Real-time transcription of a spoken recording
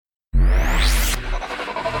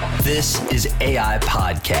This is AI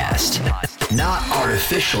Podcast. Not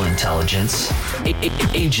artificial intelligence,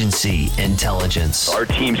 agency intelligence. Our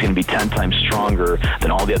team's going to be 10 times stronger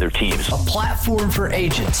than all the other teams. A platform for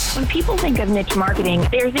agents. When people think of niche marketing,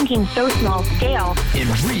 they're thinking so small scale. In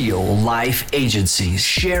real life agencies,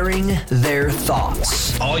 sharing their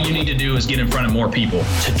thoughts. All you need to do is get in front of more people.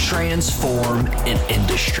 To transform an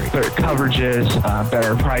industry. Better coverages,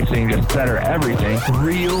 better pricing, just better everything.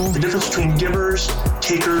 Real the difference between givers,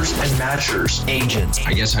 takers, and matchers. Agents.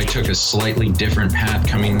 I guess I took a slightly different path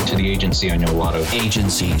coming to the agency I know a lot of.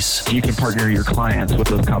 Agencies. You can partner your clients with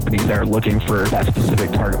those companies that are looking for that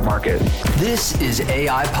specific target market. This is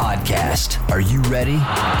AI Podcast. Are you ready?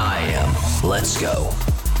 I am. Let's go.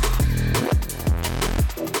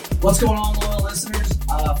 What's going on, loyal listeners?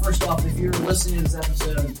 First off, if you're listening to this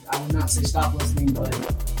episode, I would not say stop listening, but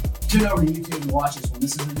tune over to YouTube and watch this one.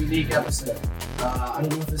 This is a unique episode. I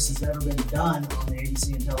don't know if this has ever been done on the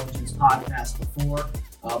Agency Intelligence podcast before,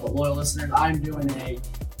 but loyal listeners, I'm doing a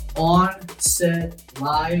on-set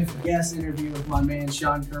live guest interview with my man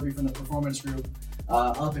Sean Kirby from the Performance Group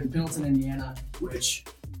up in Pendleton, Indiana, which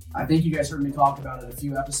I think you guys heard me talk about it a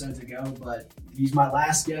few episodes ago, but he's my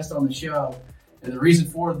last guest on the show. And the reason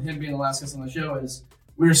for him being the last guest on the show is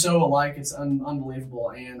we're so alike, it's unbelievable.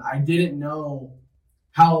 And I didn't know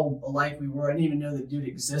how alike we were. I didn't even know that dude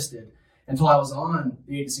existed until I was on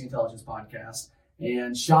the Agency Intelligence podcast.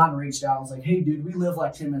 And Sean reached out and was like, hey, dude, we live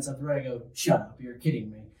like 10 minutes up the road. I go, shut up, you're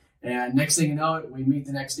kidding me. And next thing you know, we meet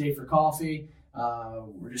the next day for coffee.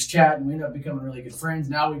 We're just chatting. We end up becoming really good friends.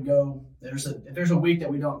 Now we go, if there's a week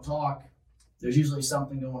that we don't talk, there's usually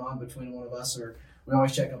something going on between one of us, or we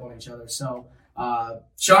always check up on each other. So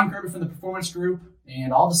Sean Kirby from the Performance Group,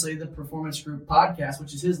 and obviously the Performance Group podcast,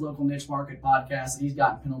 which is his local niche market podcast that he's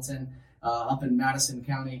got in Pendleton, up in Madison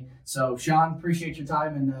County. So Sean, appreciate your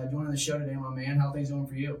time and joining the show today, my man. How are things going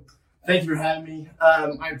for you? Thank you for having me.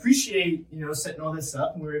 I appreciate, setting all this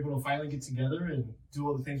up, and we were able to finally get together and do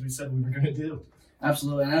all the things we said we were going to do.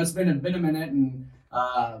 Absolutely. I know it's been a minute, and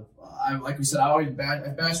like we said, I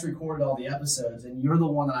batch recorded all the episodes, and you're the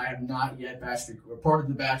one that I have not yet part of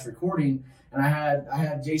the batch recording. And I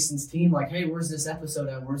had Jason's team like, hey, where's this episode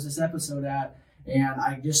at? Where's this episode at? And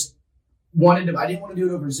I just I didn't want to do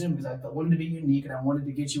it over Zoom because I wanted to be unique and I wanted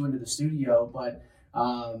to get you into the studio. But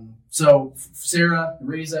so Sarah,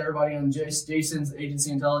 Reza, everybody on Jason's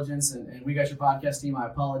Agency Intelligence, and we got your podcast team. I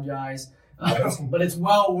apologize. But it's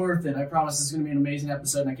well worth it. I promise it's going to be an amazing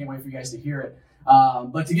episode, and I can't wait for you guys to hear it.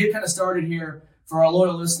 But to get kind of started here, for our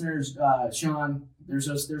loyal listeners, Sean, there's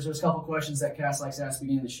those couple questions that Cass likes to ask at the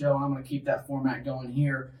beginning of the show, and I'm going to keep that format going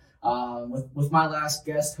here. With my last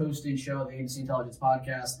guest hosting show, the Agency Intelligence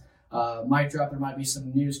Podcast, mic drop, there might be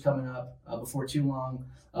some news coming up before too long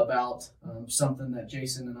about something that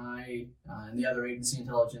Jason and I and the other Agency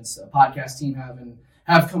Intelligence podcast team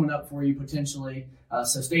have coming up for you potentially.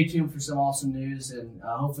 So stay tuned for some awesome news, and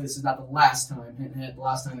hopefully this is not the last time, hint, hint, the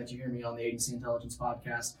last time that you hear me on the Agency Intelligence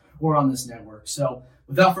Podcast or on this network. So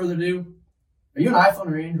without further ado, are you an iPhone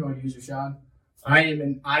or Android user, Sean? I am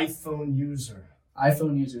an iPhone user.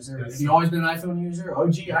 iPhone users. Yes. Have you always been an iPhone user?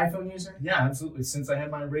 OG iPhone user? Yeah, absolutely. Since I had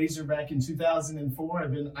my Razr back in 2004,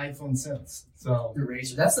 I've been iPhone since. So the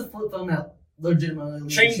Razr. That's the flip phone that legitimately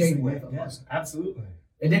changed the game. game. Yes, absolutely.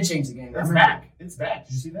 It did change the game. It's back. It's back.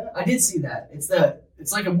 Did you see that? I did see that.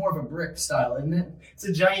 It's like more of a brick style, isn't it? It's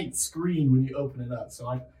a giant screen when you open it up. So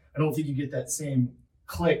I don't think you get that same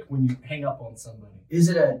click when you hang up on somebody. Is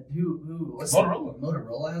it what's Motorola.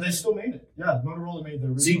 Motorola? They still made it. Yeah, Motorola made the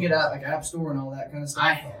original. So you can get out like App Store and all that kind of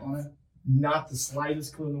stuff on it? Not the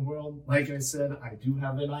slightest clue in the world. Like I said, I do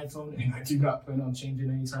have an iPhone, and I do not plan on changing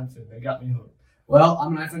anytime soon. They got me hooked. Well,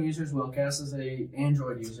 I'm an iPhone user as well. Cass is a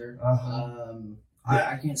Android user. Uh-huh.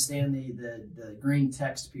 I can't stand the green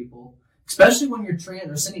text people, especially when you're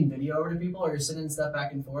sending video over to people or you're sending stuff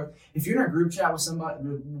back and forth. If you're in a group chat with somebody,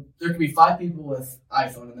 there could be 5 people with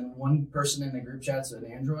iPhone and then one person in the group chat's an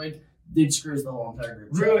Android. It screws the whole entire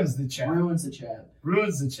group chat. Ruins the chat.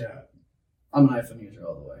 Ruins the chat. I'm an iPhone user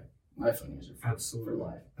all the way. iPhone user for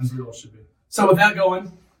life. As we all should be. So with that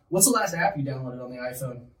going, what's the last app you downloaded on the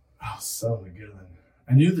iPhone? Oh, so good one.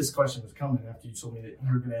 I knew this question was coming after you told me that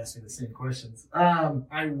you were going to ask me the same questions.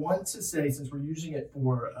 I want to say, since we're using it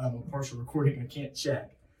for a partial recording, I can't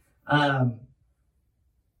check.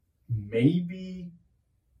 Maybe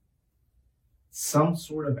some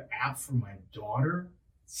sort of app for my daughter.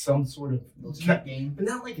 some sort of game. But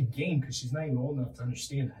not like a game because she's not even old enough to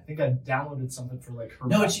understand it. I think I downloaded something for like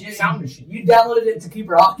her sound machine. You downloaded it to keep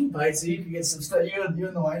her occupied so you could get some stuff. You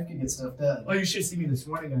and the wife could get stuff done. Oh, you should see me this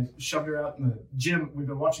morning. I shoved her out in the gym. We've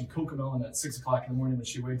been watching Cocomelon at 6 o'clock in the morning when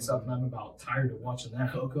she wakes up, and I'm about tired of watching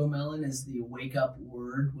that. Cocomelon is the wake up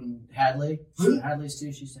word when Hadley's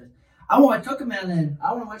too. She says, I want Cocomelon.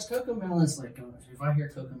 I want to watch Cocomelon. It's like, oh, if I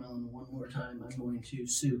hear Cocomelon one more time, I'm going to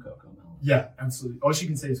sue Cocomelon. Yeah, absolutely. All she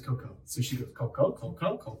can say is Coco. So she goes, Coco,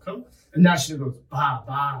 Coco, Coco. And now she goes, ba,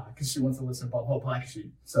 ba, because she wants to listen to Bob Black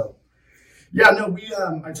Sheep. So, yeah, no,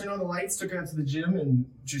 I turned on the lights, took her out to the gym, and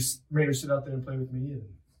just made her sit out there and play with me. And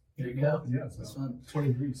there you go. Yeah, it's that's fun. 20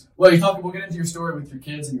 degrees. Well, we'll get into your story with your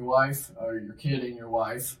kids and your wife, or your kid and your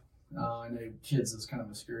wife. I know kids is kind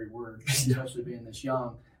of a scary word, especially being this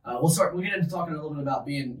young. We'll get into talking a little bit about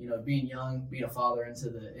being young, being a father in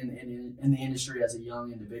the industry as a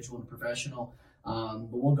young individual and professional. But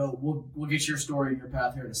we'll get your story and your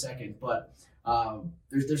path here in a second. But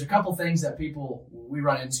there's a couple things that we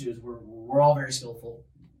run into is we're all very skillful.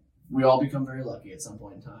 We all become very lucky at some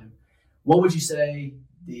point in time. What would you say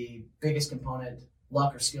the biggest component,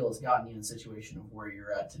 luck or skill, has gotten you in the situation of where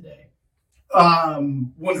you're at today?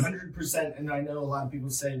 100%. And I know a lot of people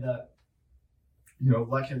say that,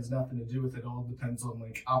 luck has nothing to do with it. It all depends on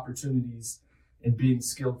like opportunities and being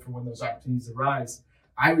skilled for when those opportunities arise.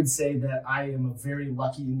 I would say that I am a very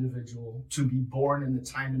lucky individual to be born in the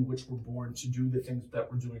time in which we're born to do the things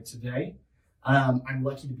that we're doing today. I'm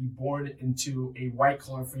lucky to be born into a white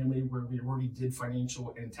collar family where we already did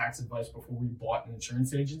financial and tax advice before we bought an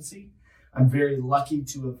insurance agency. I'm very lucky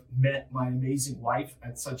to have met my amazing wife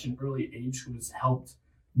at such an early age who has helped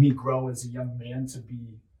me grow as a young man to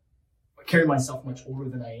carry myself much older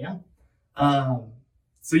than I am.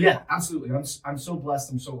 So yeah, absolutely. I'm so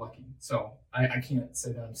blessed. I'm so lucky. So I can't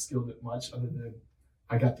say that I'm skilled at much other than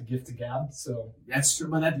I got the gift of gab. So that's true.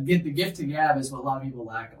 But the gift of gab is what a lot of people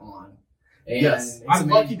lack on. And yes, I'm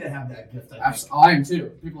lucky to have that gift. I am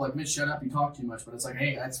too. People are like, Mitch, shut up, you talk too much. But it's like,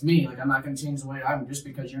 hey, that's me. Like, I'm not going to change the way I am just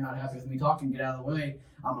because you're not happy with me talking. Get out of the way.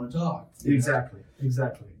 I'm going to talk. Exactly.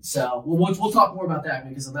 So we'll talk more about that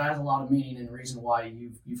because that has a lot of meaning and reason why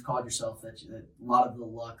you've called yourself that a lot of the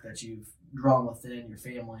luck that you've drawn within your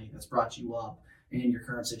family that's brought you up and in your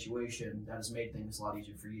current situation that has made things a lot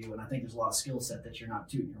easier for you. And I think there's a lot of skill set that you're not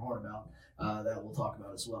tooting your horn about. That we'll talk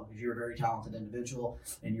about as well, because you're a very talented individual,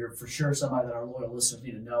 and you're for sure somebody that our loyal listeners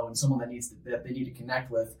need to know, and someone that they need to connect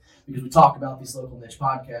with, because we talk about these local niche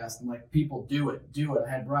podcasts, and like people do it. I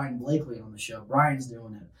had Brian Blakely on the show. Brian's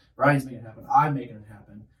doing it. Brian's making it happen. I'm making it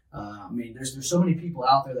happen. There's so many people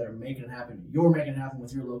out there that are making it happen. You're making it happen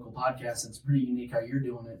with your local podcast. It's pretty unique how you're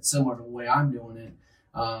doing it, similar to the way I'm doing it.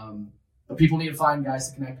 But people need to find guys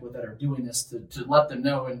to connect with that are doing this to let them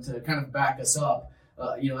know and to kind of back us up.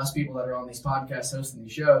 Us people that are on these podcasts hosting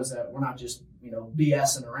these shows, that we're not just,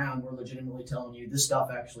 BSing around. We're legitimately telling you this stuff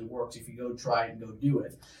actually works if you go try it and go do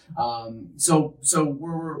it. So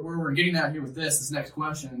we're getting out here with this next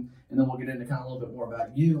question, and then we'll get into kind of a little bit more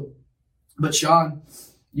about you. But Sean,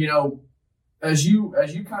 as you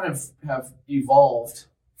kind of have evolved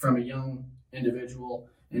from a young individual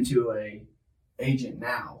into a agent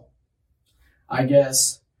now, I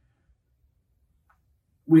guess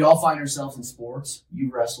we all find ourselves in sports.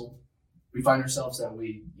 You've wrestled. We find ourselves that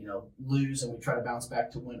we, lose and we try to bounce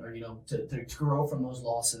back to win, or, to grow from those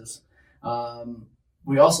losses.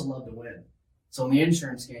 We also love to win. So in the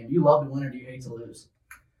insurance game, do you love to win or do you hate to lose?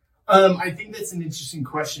 I think that's an interesting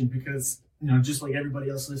question because, just like everybody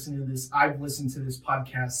else listening to this, I've listened to this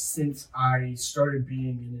podcast since I started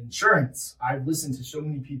being in insurance. I've listened to so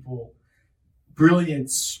many people, brilliant,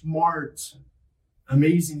 smart,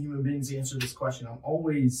 amazing human beings answer this question. I'm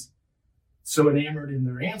always so enamored in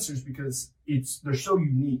their answers because they're so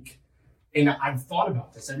unique. And I've thought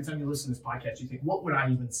about this. Every time you listen to this podcast, you think, what would I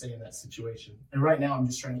even say in that situation? And right now I'm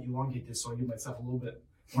just trying to elongate this so I give myself a little bit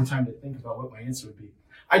more time to think about what my answer would be.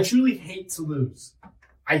 I truly hate to lose.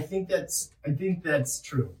 I think that's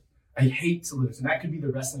true. I hate to lose. And that could be the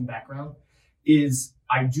wrestling background is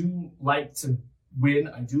I do like to win.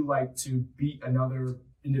 I do like to beat another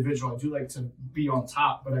individual. I do like to be on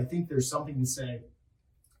top, but I think there's something to say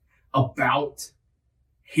about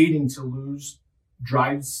hating to lose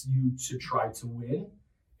drives you to try to win.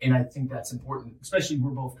 And I think that's important, especially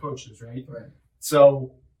we're both coaches, right? Right.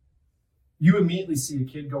 So you immediately see a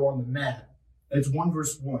kid go on the mat. It's 1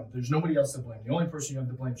 versus 1. There's nobody else to blame. The only person you have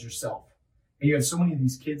to blame is yourself. And you have so many of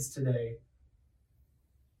these kids today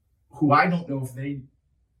who I don't know if they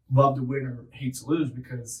love to win or hate to lose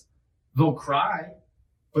because they'll cry,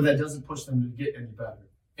 but that doesn't push them to get any better.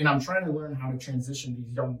 And I'm trying to learn how to transition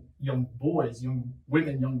these young boys, young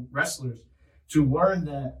women, young wrestlers to learn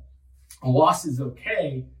that a loss is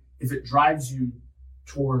okay if it drives you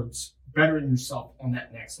towards bettering yourself on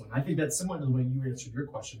that next one. I think that's similar to the way you answered your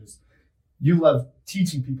question is you love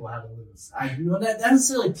teaching people how to lose. I know that not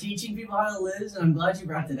necessarily teaching people how to lose, and I'm glad you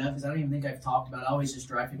brought that up because I don't even think I've talked about it. I always just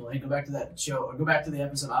drive people, hey, go back to that show or go back to the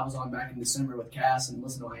episode I was on back in December with Cass and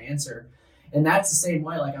listen to my answer. And that's the same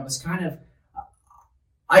way. Like I was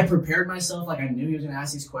I prepared myself like I knew he was going to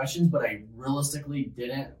ask these questions, but I realistically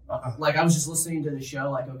didn't. Like I was just listening to the show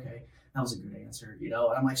like, okay, that was a good answer, And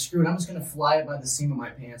I'm like, screw it, I'm just going to fly it by the seam of my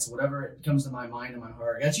pants, whatever comes to my mind and my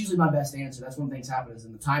heart. That's usually my best answer. That's when things happen is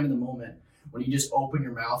in the time and the moment when you just open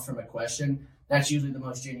your mouth from a question. That's usually the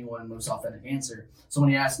most genuine, most authentic answer. So when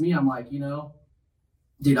he asked me, I'm like,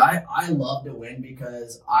 dude, I love to win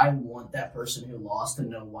because I want that person who lost to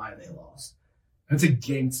know why they lost. That's a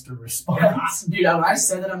gangster response. Dude, when I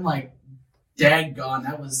said that, I'm like, daggone,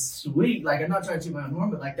 that was sweet. Like, I'm not trying to toot my own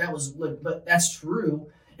horn, but like that was, but that's true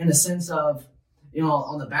in the sense of,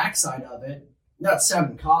 on the backside of it, not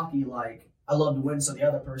sounding cocky, like I love to win so the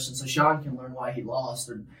other person, so Sean can learn why he lost,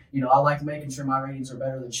 or, I like making sure my ratings are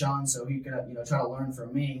better than Sean so he can, try to learn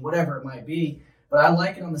from me, whatever it might be. But I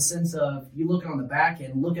like it on the sense of you look on the back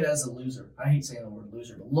end, look at it as a loser. I hate saying the word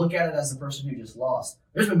loser, but look at it as the person who just lost.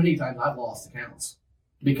 There's been many times I've lost accounts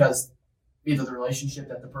because either the relationship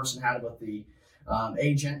that the person had with the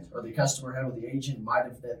agent or the customer had with the agent might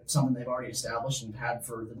have been something they've already established and had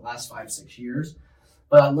for the last 5-6 years.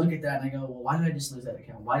 But I look at that and I go, well, why did I just lose that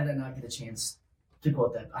account? Why did I not get a chance to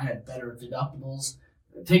quote that? I had better deductibles.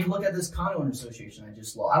 Take a look at this condo owner association I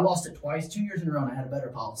just lost. I lost it twice, 2 years in a row, and I had a better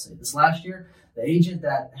policy. This last year, the agent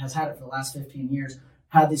that has had it for the last 15 years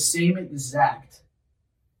had the same exact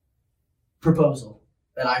proposal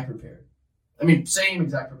that I prepared. I mean, same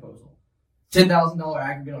exact proposal. $10,000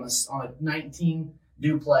 aggregate on a 19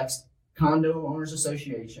 duplex condo owners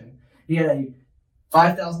association. He had a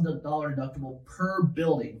 $5,000 deductible per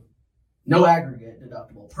building, no aggregate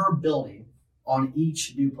deductible per building on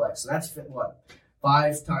each duplex. So that's what?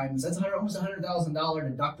 5 times, that's almost $100,000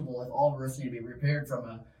 deductible if all roofs need to be repaired from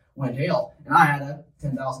a wind hail. And I had a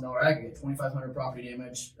 $10,000 aggregate, $2,500 property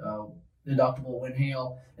damage deductible wind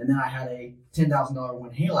hail, and then I had a $10,000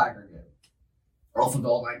 wind hail aggregate off of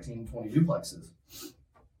all 1920 duplexes.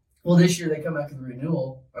 Well, this year they come back with the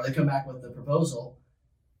renewal, or they come back with the proposal,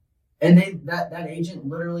 and that agent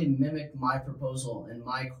literally mimicked my proposal and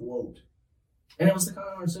my quote. And it was the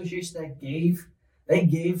condo owner association that gave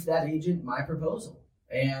that agent my proposal.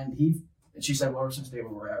 And she said, well, we're just stay where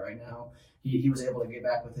we're at right now. He was able to get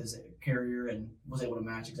back with his carrier and was able to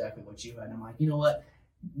match exactly what you had. And I'm like, you know what?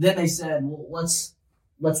 Then they said, well, let's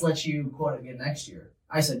let you quote it again next year.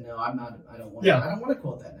 I said, no, I don't want to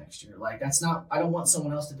quote that next year. Like, that's not, I don't want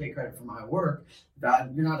someone else to take credit for my work.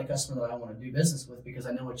 You're not a customer that I want to do business with because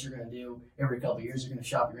I know what you're going to do every couple of years. You're going to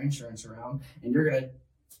shop your insurance around and you're going to,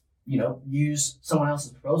 use someone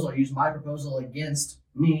else's proposal or use my proposal against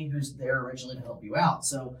me, who's there originally to help you out.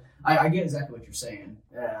 So I get exactly what you're saying.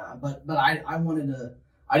 But I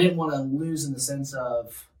didn't want to lose in the sense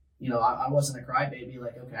of, I wasn't a crybaby,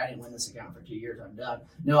 like, okay, I didn't win this account for 2 years, I'm done.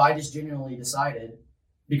 No, I just genuinely decided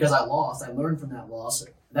because I lost, I learned from that loss.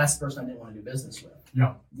 That's the person I didn't want to do business with.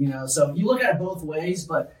 Yeah. So you look at it both ways,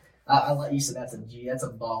 but I let you say that's a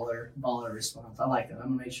baller response. I like that. I'm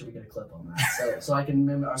gonna make sure we get a clip on that, so I can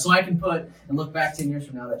remember, so I can put and look back 10 years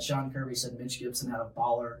from now that Sean Kirby said Mitch Gibson had a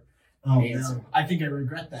baller answer. No. I think I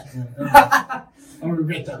regret that. I'll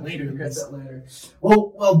regret that later.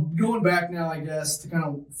 Well, going back now, I guess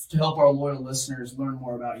to help our loyal listeners learn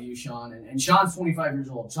more about you, Sean. And Sean's 25 years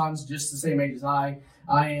old. Sean's just the same age as I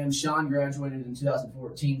am. Sean graduated in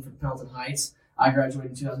 2014 from Pendleton Heights. I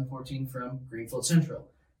graduated in 2014 from Greenfield Central.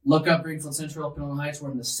 Look up Greenfield Central, Pendleton Heights. We're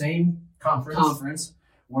in the same conference.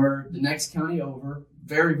 We're the next county over.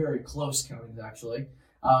 Very, very close counties, actually.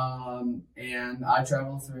 And I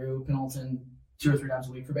travel through Pendleton 2 or 3 times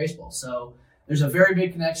a week for baseball. So there's a very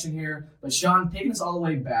big connection here. But Sean, taking us all the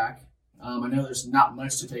way back, I know there's not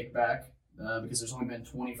much to take back because there's only been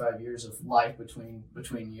 25 years of life between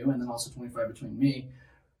you and then also 25 between me.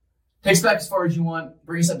 Take us back as far as you want.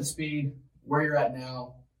 Bring us up to speed, where you're at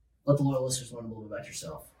now. Let the loyal listeners learn a little bit about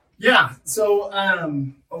yourself. Yeah, so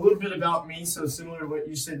a little bit about me. So similar to what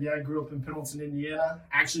you said, I grew up in Pendleton, Indiana.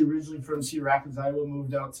 Actually, originally from Cedar Rapids, Iowa,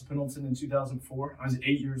 moved out to Pendleton in 2004. I was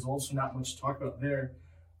 8 years old, so not much to talk about there.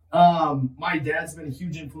 My dad's been a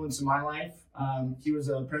huge influence in my life. He was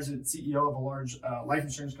a president CEO of a large life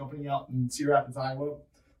insurance company out in Cedar Rapids, Iowa,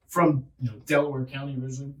 from Delaware County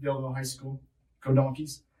originally, Delaware High School. Go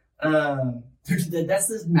Donkeys. That's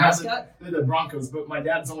this mascot? They're the Broncos, but my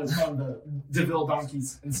dad's always called the DeVille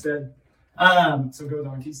Donkeys instead. So go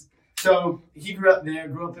Donkeys. So he grew up there,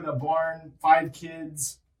 grew up in a barn, 5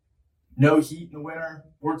 kids, no heat in the winter,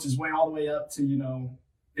 worked his way all the way up to,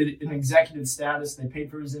 an executive status. They paid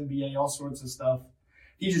for his MBA, all sorts of stuff.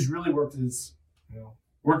 He just really worked his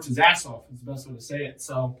ass off, is the best way to say it.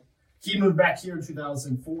 So he moved back here in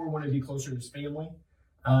 2004, wanted to be closer to his family,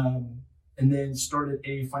 and then started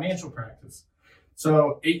a financial practice.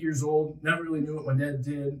 So 8 years old, never really knew what my dad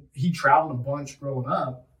did. He traveled a bunch growing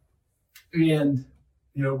up. And,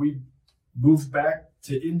 we moved back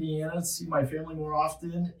to Indiana to see my family more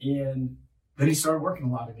often. And then he started working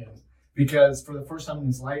a lot again because for the first time in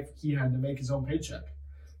his life, he had to make his own paycheck.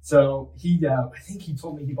 So I think he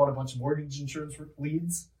told me he bought a bunch of mortgage insurance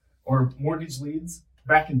leads or mortgage leads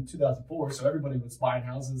back in 2004. So everybody was buying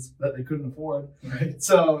houses that they couldn't afford. Right.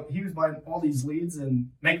 So he was buying all these leads and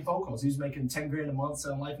making phone calls. He was making $10,000 a month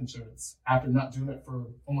selling life insurance after not doing it for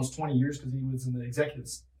almost 20 years because he was in the executive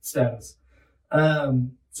status.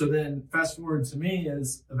 So then fast forward to me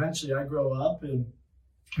is eventually I grow up and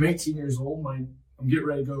I'm 18 years old. I'm getting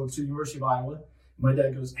ready to go to the University of Iowa. My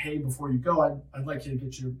dad goes, hey, before you go, I'd like you to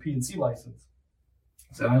get your P&C license.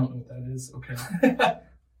 I said, I don't know what that is. Okay.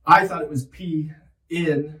 I thought it was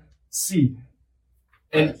P-N-C.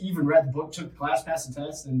 And even read the book, took the class, passed the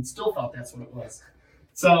test, and still thought that's what it was.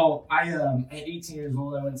 So at 18 years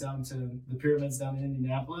old, I went down to the pyramids down in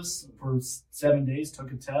Indianapolis for 7 days,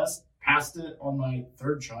 took a test, passed it on my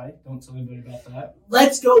 3rd try. Don't tell anybody about that.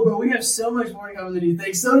 Let's go, bro. We have so much more in common than you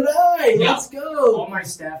think. So did I. Yeah. Let's go. All my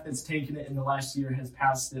staff that's taken it in the last year has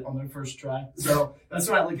passed it on their 1st try. So that's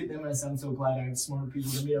why I look at them and I say, I'm so glad I have smarter people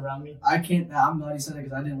than me around me. I'm glad you said it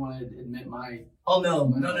because I didn't want to admit my... Oh, no.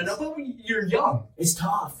 But you're young. It's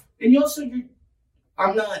tough. And you also,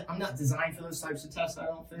 I'm not designed for those types of tests, I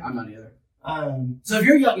don't think. I'm not either. So if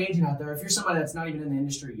you're a young agent out there, if you're somebody that's not even in the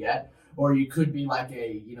industry yet, or you could be like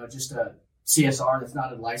just a CSR that's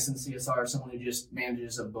not a licensed CSR, someone who just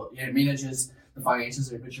manages the finances,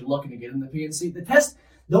 but you're looking to get in the PNC. The test,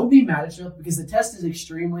 don't be mad at yourself because the test is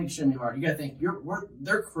extremely, extremely hard. You got to think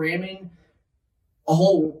they're cramming a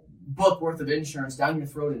whole book worth of insurance down your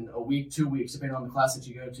throat in a week, 2 weeks, depending on the class that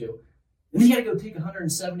you go to. And then you got to go take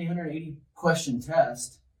 170, 180 question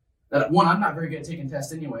test. That one, I'm not very good at taking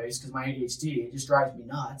tests anyways because my ADHD, it just drives me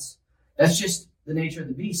nuts. That's just the nature of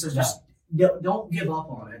the beast. So just don't give up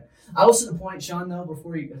on it. I was to the point, Sean, though,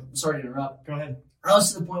 sorry to interrupt. Go ahead. I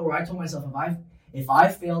was to the point where I told myself, if I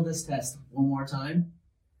fail this test one more time,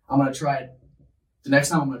 I'm going to try it. The next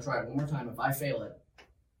time I'm going to try it one more time. If I fail it,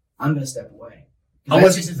 I'm going to step away. I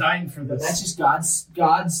wasn't designed for this. That's just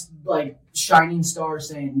God's like shining star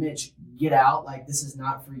saying, Mitch, get out. Like, this is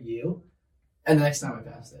not for you. And the next time I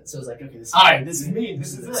passed it. So I was like, okay, this is me.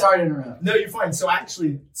 This is it. Sorry to interrupt. No, you're fine. So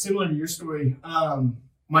actually, similar to your story,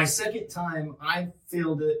 my 2nd time, I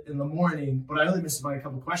failed it in the morning, but I only missed by a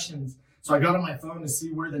couple questions. So I got on my phone to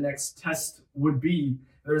see where the next test would be.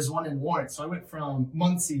 There's one in Lawrence. So I went from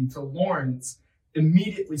Muncie to Lawrence,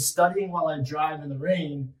 immediately studying while I drive in the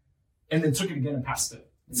rain, and then took it again and passed it.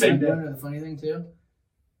 Same day. The funny thing, too,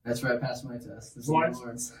 that's where I passed my test. This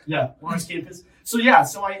Lawrence. Yeah, Lawrence campus. So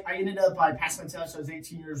I ended up, I passed my test. I was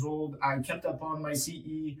 18 years old. I kept up on my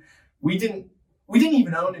CE. We didn't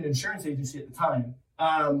even own an insurance agency at the time.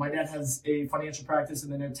 My dad has a financial practice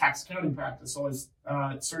and then a tax accounting practice. So I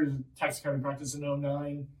started a tax accounting practice in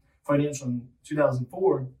 2009, financial in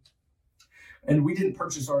 2004. And we didn't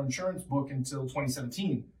purchase our insurance book until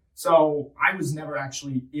 2017. So I was never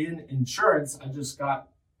actually in insurance. I just got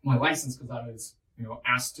my license because I was,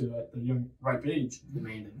 asked to at the young, ripe age.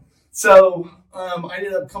 Demanded. So I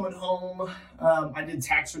ended up coming home. I did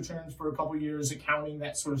tax returns for a couple of years, accounting,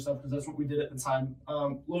 that sort of stuff, because that's what we did at the time.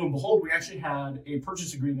 Lo and behold, we actually had a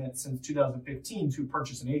purchase agreement since 2015 to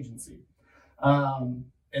purchase an agency. And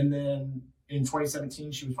then in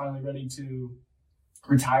 2017, she was finally ready to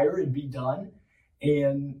retire and be done.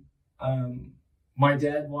 And my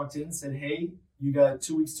dad walked in and said, hey, you got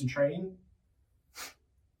 2 weeks to train.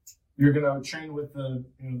 You're going to train with the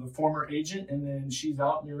former agent, and then she's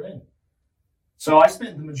out and you're in. So I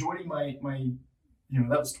spent the majority of my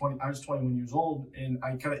I was 21 years old, and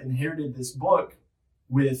I kind of inherited this book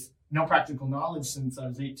with no practical knowledge since I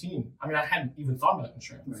was 18. I mean, I hadn't even thought about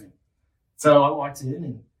insurance. Right. So I walked in,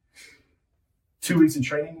 and 2 weeks of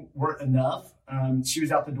training weren't enough. She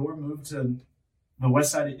was out the door, moved to the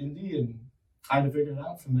west side of Indy, and I had to figure it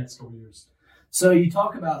out for the next couple of years. So you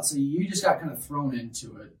talk about, you just got kind of thrown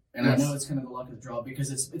into it. And yes. I know it's kind of the luck of the draw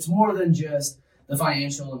because it's more than just the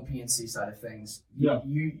financial and PNC side of things. Yeah.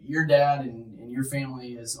 Your dad and your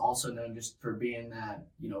family is also known just for being that,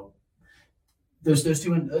 those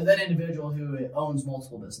that individual who owns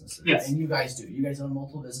multiple businesses. Yes. And you guys do. You guys own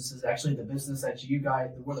multiple businesses. Actually, the business that you guys,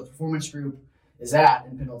 where the Performance Group is at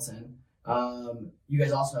in Pendleton, you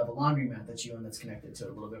guys also have a laundromat that you own that's connected to it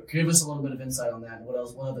a little bit. Give us a little bit of insight on that and what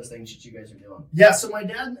other things that you guys are doing. Yeah, so my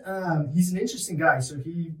dad, he's an interesting guy. So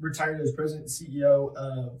he retired as president and CEO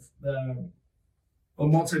of a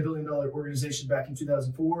multi-billion-dollar organization back in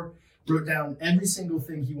 2004, wrote down every single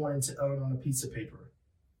thing he wanted to own on a piece of paper.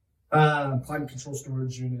 Climate control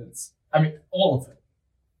storage units, all of it.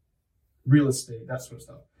 Real estate, that sort of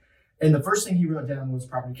stuff. And the first thing he wrote down was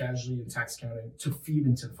property casualty and tax accounting to feed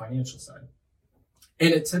into the financial side.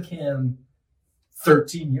 And it took him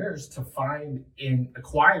 13 years to find and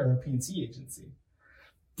acquire a P&C agency.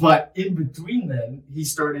 But in between then, he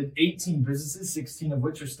started 18 businesses, 16 of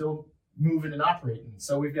which are still moving and operating.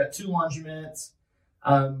 So we've got 2 laundromats.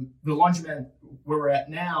 The laundromat where we're at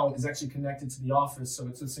now is actually connected to the office, so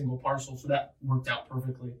it's a single parcel. So that worked out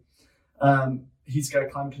perfectly. He's got a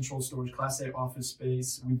climate control storage, Class A office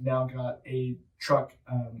space. We've now got a truck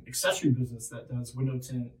accessory business that does window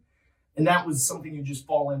tint. And that was something you just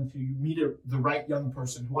fall into. You meet the right young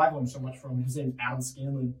person who I've learned so much from. His name's Adam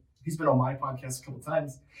Scanlon. He's been on my podcast a couple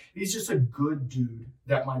times. He's just a good dude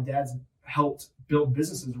that my dad's helped build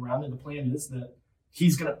businesses around. And the plan is that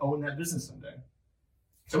he's going to own that business someday.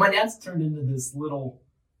 So my dad's turned into this little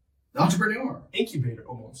entrepreneur incubator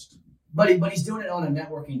almost. But he's doing it on a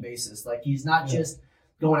networking basis. Like he's not just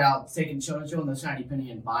going out, showing the shiny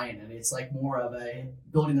penny and buying it. It's like more of a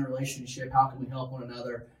building the relationship. How can we help one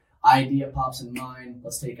another? Idea pops in mind.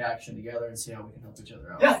 Let's take action together and see how we can help each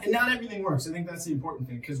other out. Yeah, and not everything works. I think that's the important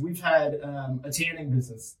thing because we've had a tanning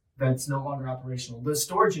business that's no longer operational. The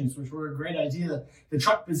storage units, which were a great idea, the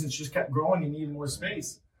truck business just kept growing and needed more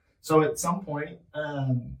space. So at some point,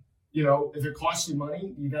 if it costs you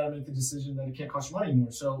money, you got to make the decision that it can't cost you money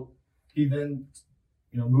anymore. So he then,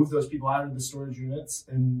 moved those people out of the storage units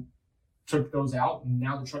and took those out. And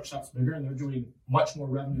now the truck shop's bigger and they're doing much more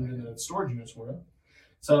revenue than the storage units were.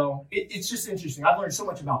 So it's just interesting. I've learned so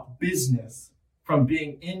much about business from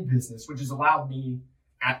being in business, which has allowed me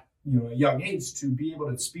at a young age to be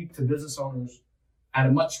able to speak to business owners at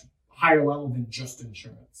a much higher level than just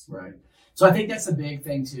insurance. Right. So I think that's a big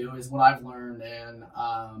thing too, is what I've learned, and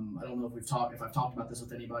I don't know if I've talked about this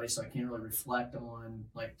with anybody, so I can't really reflect on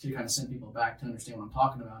to kind of send people back to understand what I'm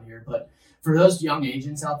talking about here. But for those young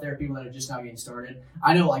agents out there, people that are just now getting started,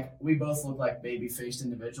 I know we both look like baby-faced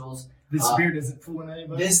individuals. This beard isn't fooling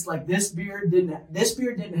anybody. This beard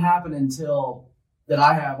didn't happen until that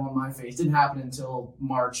I have on my face. Didn't happen until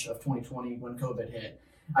March of 2020 when COVID hit.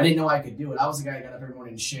 I didn't know I could do it. I was the guy that got up every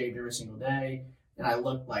morning and shaved every single day, and I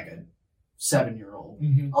looked like a 7-year-old.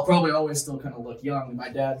 Mm-hmm. I'll probably always still kind of look young. My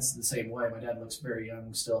dad's the same way. My dad looks very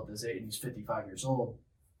young still at this age, and he's 55 years old.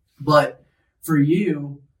 But for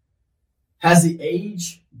you, has the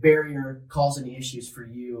age barrier caused any issues for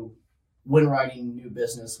you when writing new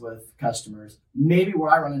business with customers? Maybe where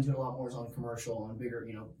I run into it a lot more is on commercial and bigger,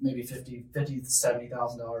 maybe $50,000 to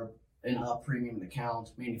 $70,000 and up premium account,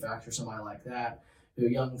 manufacturer, somebody like that. A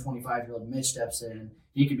young 25-year-old Mitch steps in.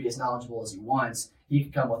 He could be as knowledgeable as he wants. He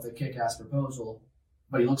could come with a kick-ass proposal,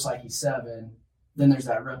 but he looks like he's 7. Then there's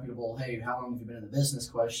that reputable, hey, how long have you been in the business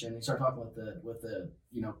question? You start talking with the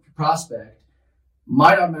prospect,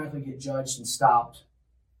 might automatically get judged and stopped.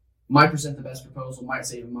 Might present the best proposal, might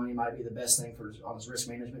save him money, might be the best thing on his risk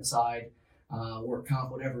management side, work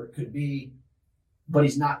comp, whatever it could be. But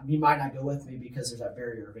he might not go with me because there's that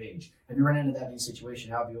barrier of age. Have you run into that in any situation?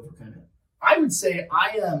 How have you overcome it? I would say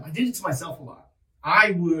I did it to myself a lot.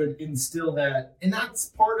 I would instill that, and that's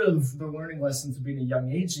part of the learning lessons of being a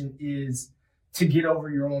young agent is to get over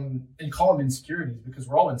your own, and call them insecurities, because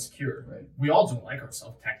we're all insecure. Right? We all don't like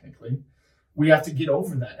ourselves technically. We have to get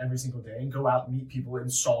over that every single day and go out and meet people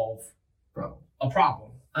and solve a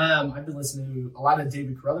problem. I've been listening to a lot of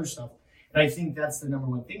David Carruthers stuff, and I think that's the number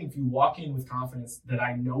one thing. If you walk in with confidence that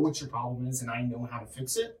I know what your problem is and I know how to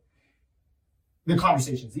fix it, the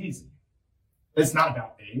conversation's easy. It's not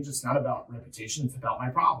about age. It's not about reputation. It's about my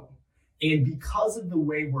problem. And because of the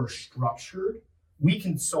way we're structured, we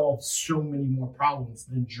can solve so many more problems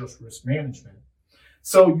than just risk management.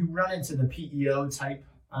 So you run into the PEO type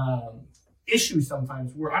issue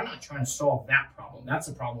sometimes where I'm not trying to solve that problem. That's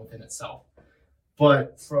a problem within itself.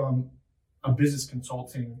 But from a business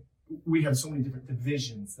consulting, we have so many different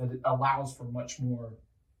divisions that it allows for much more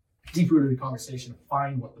deep-rooted conversation to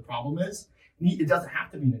find what the problem is. It doesn't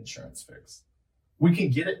have to be an insurance fix. We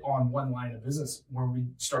can get it on one line of business where we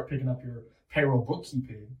start picking up your payroll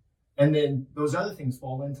bookkeeping And then those other things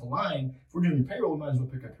fall into line. If we're doing your payroll, we might as well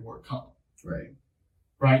pick up your work comp.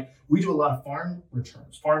 Right? We do a lot of farm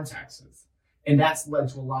returns, farm taxes. And that's led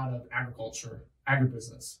to a lot of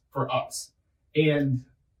agribusiness for us. And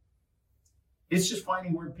it's just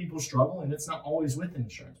finding where people struggle, and it's not always with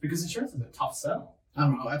insurance, because insurance is a tough sell. I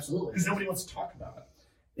don't know, absolutely. Because nobody wants to talk about it.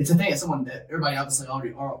 It's a thing. It's someone that everybody obviously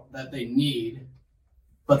already are that they need,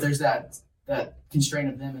 but there's that constraint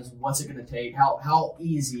of them is what's it going to take? How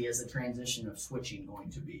easy is the transition of switching going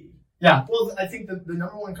to be? Yeah, well, I think the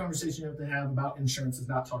number one conversation you have to have about insurance is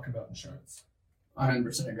not talking about insurance.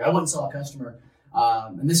 100% agree. I wouldn't sell a customer,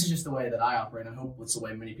 and this is just the way that I operate. I hope it's the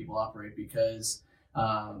way many people operate, because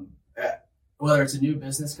whether it's a new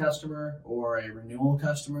business customer or a renewal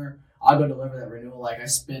customer, I'll go deliver that renewal. Like I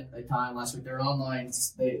spent a time last week. They're online.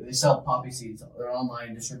 They sell poppy seeds. They're an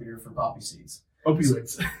online distributor for poppy seeds.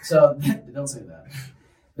 Opioids. So don't say that.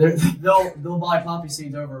 They'll buy poppy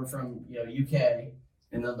seeds over from UK,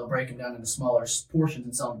 and then they'll break them down into smaller portions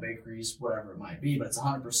and sell them to bakeries, whatever it might be. But it's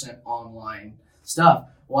 100% online stuff.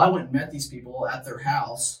 Well, I went and met these people at their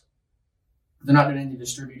house. They're not doing any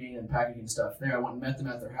distributing and packaging stuff there. I went and met them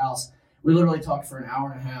at their house. We literally talked for an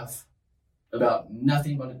hour and a half about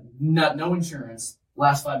nothing but no insurance.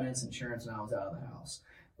 Last 5 minutes insurance, and I was out of the house.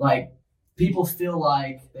 Like, people feel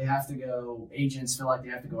like they have to go, agents feel like they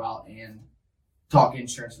have to go out and talk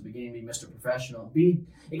insurance at the beginning, be Mr. Professional.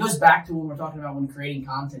 It goes back to when we're talking about when creating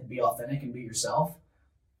content, be authentic and be yourself.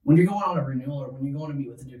 When you're going on a renewal, or when you're going to meet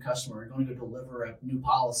with a new customer, or you're going to go deliver a new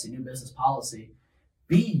policy, new business policy,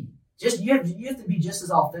 you have to be just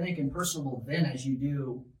as authentic and personable then as you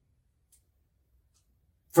do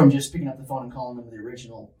from just picking up the phone and calling them the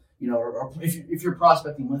original, or if you're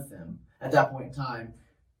prospecting with them at that point in time.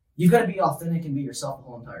 You've got to be authentic and be yourself the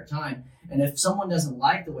whole entire time. And if someone doesn't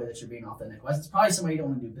like the way that you're being authentic, it's probably somebody you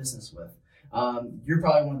don't want to do business with. You're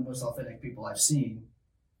probably one of the most authentic people I've seen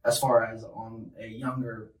as far as on a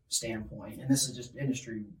younger standpoint. And this is just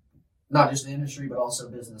industry, not just the industry, but also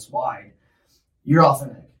business wide. You're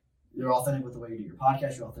authentic. You're authentic with the way you do your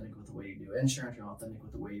podcast. You're authentic with the way you do insurance. You're authentic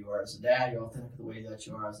with the way you are as a dad. You're authentic with the way that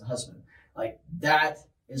you are as a husband. Like, that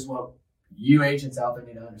is what you agents out there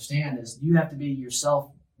need to understand, is you have to be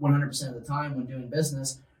yourself 100% of the time when doing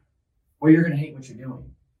business, or you're going to hate what you're doing.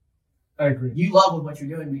 I agree. You love what you're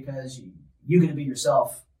doing because you're going to be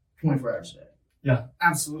yourself 24 hours a day. Yeah,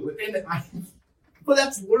 absolutely. But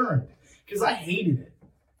that's learned, because I hated it.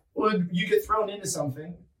 Well, you get thrown into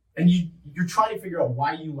something, and you're trying to figure out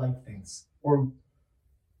why you like things or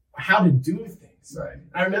how to do things. Right.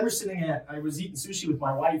 I remember I was eating sushi with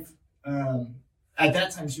my wife. At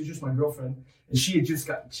that time, she was just my girlfriend, and she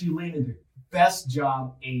landed the best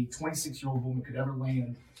job a 26-year-old woman could ever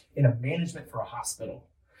land in a management for a hospital.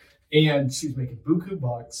 And she was making buku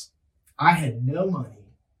bucks. I had no money.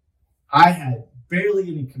 I had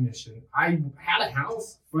barely any commission. I had a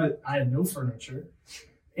house, but I had no furniture.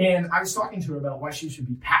 And I was talking to her about why she should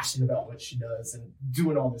be passionate about what she does and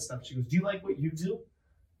doing all this stuff. She goes, "Do you like what you do?"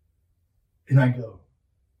 And I go,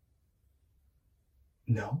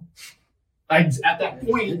 "No." At that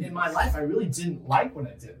point in my life, I really didn't like what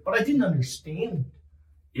I did, but I didn't understand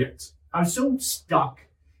it. I was so stuck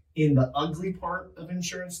in the ugly part of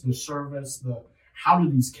insurance, the service, the how do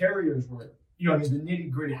these carriers work, the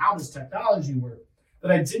nitty gritty, how does technology work,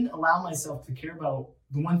 that I didn't allow myself to care about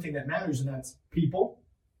the one thing that matters, and that's people,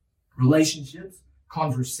 relationships,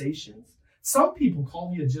 conversations. Some people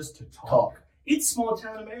call you just to talk. It's small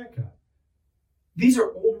town America. These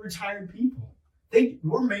are old retired people.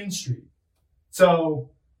 We're Main Street.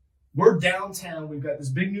 So we're downtown. We've got this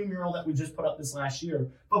big new mural that we just put up this last year.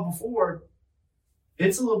 But before,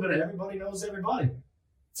 it's a little bit of everybody knows everybody.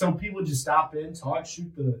 So people just stop in, talk,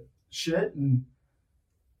 shoot the shit, and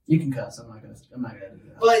you can cuss. I'm not gonna do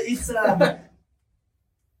that. But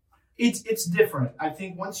it's different. I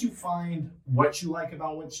think once you find what you like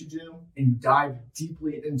about what you do and you dive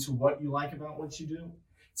deeply into what you like about what you do,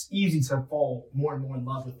 it's easy to fall more and more in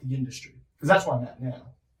love with the industry, because that's where I'm at now.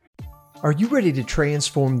 Are you ready to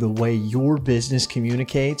transform the way your business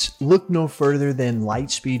communicates? Look no further than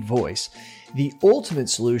Lightspeed Voice, the ultimate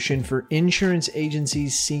solution for insurance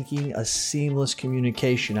agencies seeking a seamless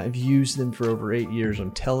communication. I've used them for over 8 years.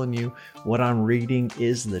 I'm telling you, what I'm reading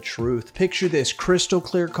is the truth. Picture this: crystal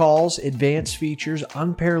clear calls, advanced features,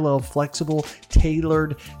 unparalleled, flexible,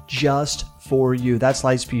 tailored just for you. That's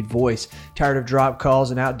Lightspeed Voice. Tired of drop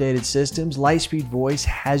calls and outdated systems? Lightspeed Voice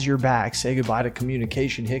has your back. Say goodbye to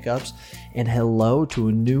communication hiccups and hello to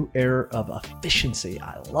a new era of efficiency.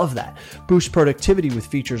 I love that. Boost productivity with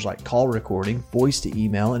features like call record, onboarding, voice to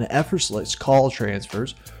email, and effortless call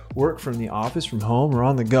transfers. Work from the office, from home, or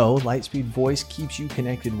on the go, Lightspeed Voice keeps you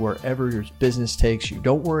connected wherever your business takes you.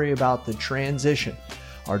 Don't worry about the transition.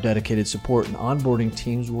 Our dedicated support and onboarding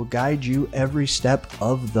teams will guide you every step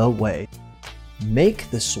of the way. Make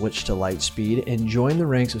the switch to Lightspeed and join the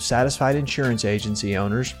ranks of satisfied insurance agency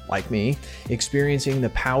owners, like me, experiencing the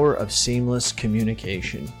power of seamless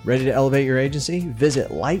communication. Ready to elevate your agency? Visit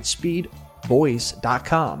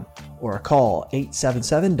lightspeedvoice.com or call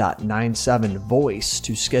 877.97-VOICE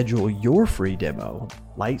to schedule your free demo.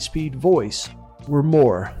 Lightspeed Voice, we're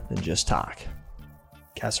more than just talk.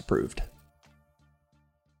 CAS approved.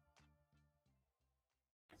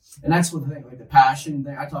 And that's what the thing, like the passion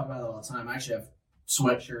thing, I talk about it all the time. I actually have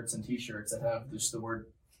sweatshirts and t-shirts that have just the word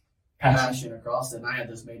passion across it. And I had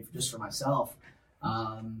those made just for myself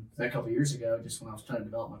a couple of years ago, just when I was trying to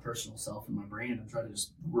develop my personal self and my brand and try to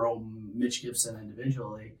just grow Mitch Gibson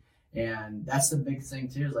individually. And that's the big thing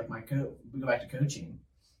too, is like we go back to coaching.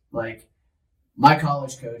 Like my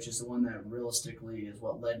college coach is the one that realistically is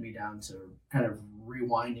what led me down to kind of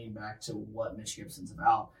rewinding back to what Mitch Gibson's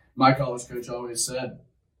about. My college coach always said,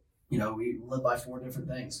 you know, we live by 4 different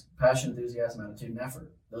things: passion, enthusiasm, attitude, and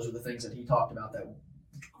effort. Those are the things that he talked about that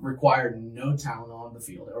required no talent on the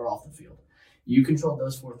field or off the field. You control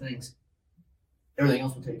those 4 things, everything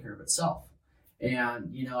else will take care of itself.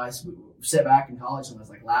 And, you know, I sat back in college and I was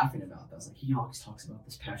like laughing about that. I was like, he always talks about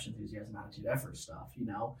this passion, enthusiasm, attitude, effort stuff, you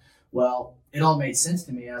know? Well, it all made sense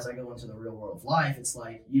to me as I go into the real world of life. It's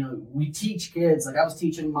like, you know, we teach kids, like I was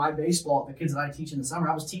teaching my baseball, the kids that I teach in the summer,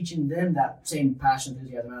 I was teaching them that same passion,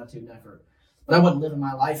 enthusiasm, attitude, and effort. But I wasn't living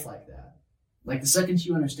my life like that. Like the second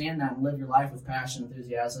you understand that and live your life with passion,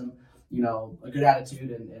 enthusiasm, you know, a good attitude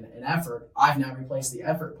and effort, I've now replaced the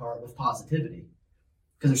effort part with positivity.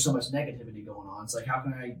 Because there's so much negativity going on. It's like, how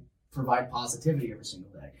can I provide positivity every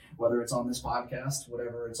single day? Whether it's on this podcast,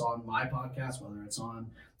 whatever it's on my podcast, whether it's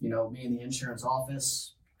on, you know, me in the insurance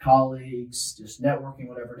office, colleagues, just networking,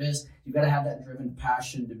 whatever it is, you've got to have that driven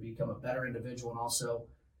passion to become a better individual and also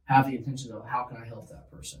have the intention of how can I help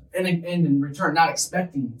that person? And in return, not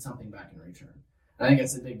expecting something back in return. I think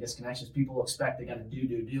that's the big disconnection. Is people expect they got to do,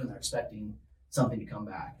 and they're expecting something to come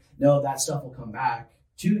back. No, that stuff will come back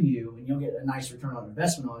to you, and you'll get a nice return on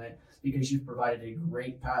investment on it because you've provided a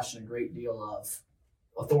great passion, a great deal of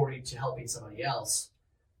authority to helping somebody else.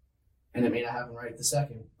 And it may not happen right this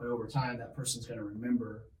second, but over time, that person's going to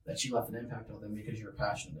remember that you left an impact on them because you're a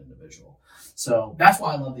passionate individual. So that's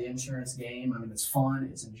why I love the insurance game. I mean, it's fun,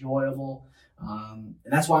 it's enjoyable, and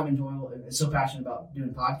that's why I'm so passionate about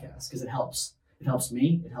doing podcasts, because it helps. It helps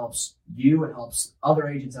me, it helps you, it helps other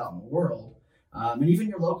agents out in the world. And even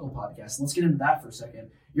your local podcast. Let's get into that for a second.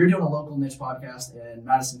 You're doing a local niche podcast in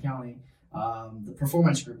Madison County, the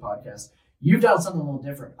Performance Group podcast. You've done something a little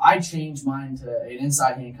different. I changed mine to an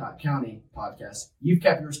Inside Hancock County podcast. You've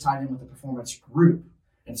kept yours tied in with the Performance Group,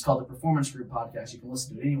 and it's called the Performance Group podcast. You can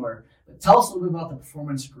listen to it anywhere. But tell us a little bit about the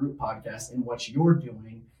Performance Group podcast and what you're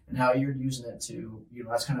doing and how you're using it to, you know,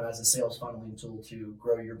 that's kind of as a sales funneling tool to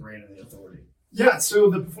grow your brand and the authority. Yeah, so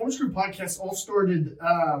the Performance Group podcast all started,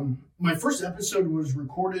 my first episode was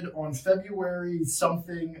recorded on February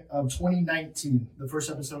something of 2019. The first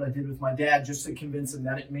episode I did with my dad just to convince him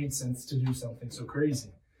that it made sense to do something so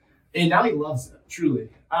crazy. And now he loves it, truly.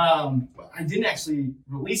 But I didn't actually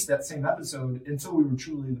release that same episode until we were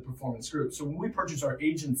truly the Performance Group. So when we purchased our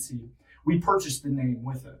agency, we purchased the name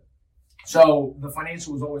with it. So the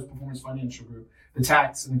financial was always Performance Financial Group. The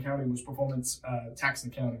tax and accounting was Performance Tax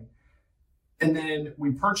and Accounting. And then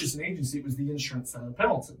we purchased an agency. It was the Insurance Center of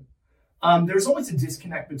Pendleton. There's always a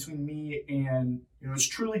disconnect between me and, you know, it's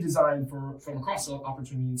truly designed from a cross-sell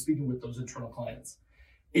opportunity and speaking with those internal clients.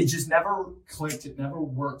 It just never clicked. It never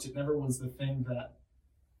worked. It never was the thing that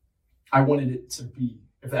I wanted it to be,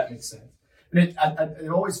 if that makes sense. And it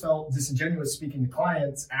always felt disingenuous speaking to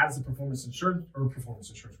clients as the Performance Insurance Group,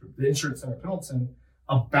 the Insurance Center of Pendleton,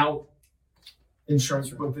 about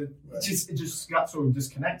insurance. But it just got sort of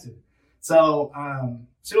disconnected. So, I'm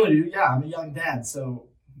a young dad. So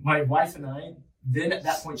my wife and I, then at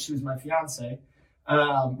that point, she was my fiance.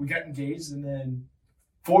 We got engaged, and then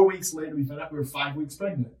 4 weeks later, we found out we were 5 weeks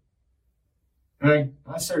pregnant. And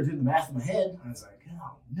I started doing the math in my head. I was like,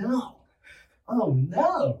 oh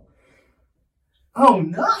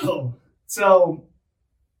no. So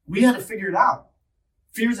we had to figure it out.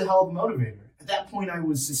 Fear's a hell of a motivator. At that point, I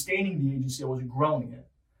was sustaining the agency. I wasn't growing it.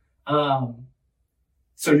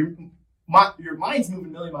 So your mind's moving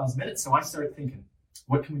a million miles a minute. So I started thinking,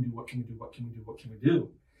 what can we do?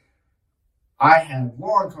 I had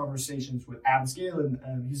long conversations with Adam Scalen,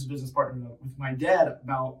 and he's a business partner with my dad,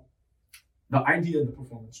 about the idea of the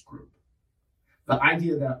Performance Group. The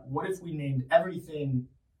idea that what if we named everything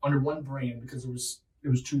under one brand because it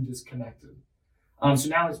was too disconnected. So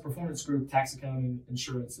now it's Performance Group, Tax Accounting,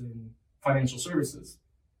 Insurance, and Financial Services.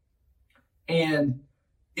 And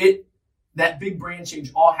that big brand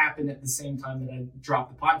change all happened at the same time that I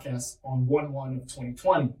dropped the podcast on 1/1 of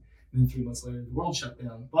 2020. And then 3 months later, the world shut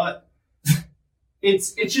down. But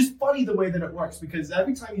it's just funny the way that it works, because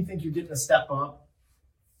every time you think you're getting a step up,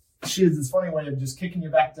 she has this funny way of just kicking you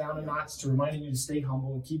back down a notch to reminding you to stay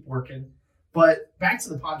humble and keep working. But back to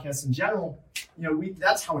the podcast in general,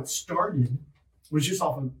 that's how it started, was just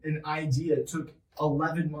off of an idea. It took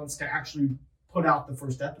 11 months to actually put out the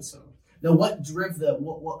first episode. Now, what driv? That's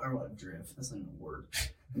not a word.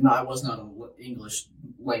 No, I was not an English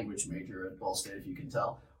language major at Ball State, if you can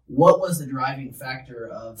tell. What was the driving factor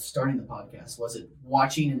of starting the podcast? Was it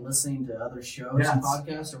watching and listening to other shows and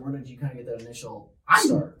podcasts, or where did you kind of get that initial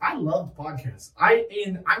start? I loved podcasts. I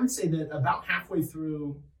would say that about halfway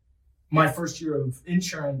through my first year of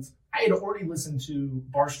insurance, I had already listened to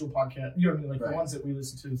Barstool podcast, the ones that we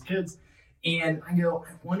listened to as kids. And I go,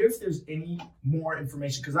 I wonder if there's any more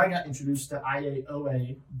information, because I got introduced to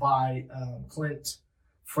IAOA by Clint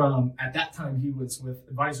from, at that time he was with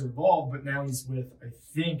Advisor Evolve, but now he's with, I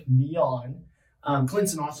think, Neon.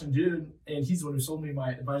 Clint's an awesome dude, and he's the one who sold me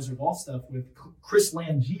my Advisor Evolve stuff with Chris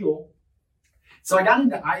Langeal. So I got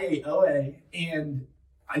into IAOA, and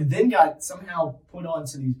I then got somehow put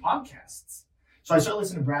onto these podcasts. So I started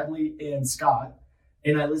listening to Bradley and Scott,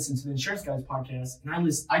 and I listened to the Insurance Guys podcast, and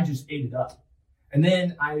I just ate it up. And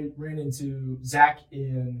then I ran into Zach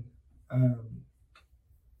and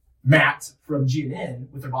Matt from GNN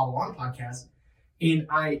with their Bottle On podcast, and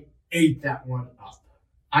I ate that one up.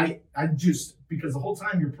 I just, because the whole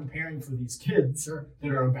time you're preparing for these kids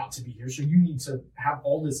that are about to be here, so you need to have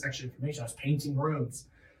all this extra information. I was painting rooms.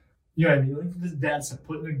 You know what I mean? Like this dad stuff,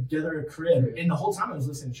 putting together a crib. And the whole time I was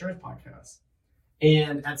listening to insurance podcasts.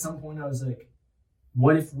 And at some point I was like,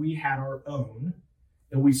 what if we had our own,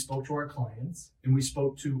 and we spoke to our clients and we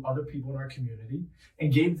spoke to other people in our community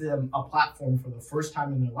and gave them a platform for the first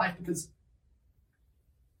time in their life, because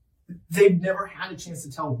they've never had a chance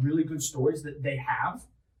to tell really good stories that they have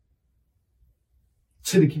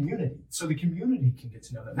to the community. So the community can get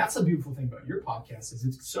to know them. That's the beautiful thing about your podcast, is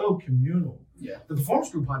it's so communal. Yeah. The Performance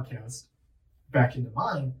Group podcast, back into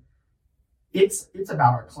mine, it's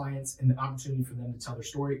about our clients and the opportunity for them to tell their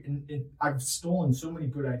story. And I've stolen so many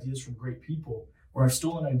good ideas from great people, or I've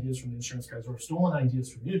stolen ideas from the Insurance Guys, or I've stolen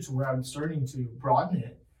ideas from you, to where I'm starting to broaden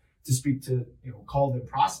it to speak to, call them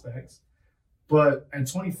prospects. But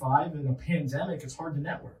at 25 in a pandemic, it's hard to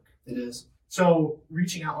network. It is. So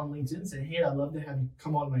reaching out on LinkedIn, saying, hey, I'd love to have you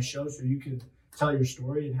come on my show so you can tell your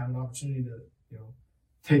story and have an opportunity to,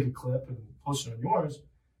 take a clip and post it on yours.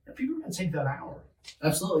 And people are going to take that hour.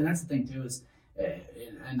 Absolutely. And that's the thing too, is,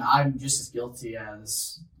 and I'm just as guilty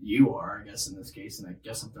as you are, I guess, in this case. And I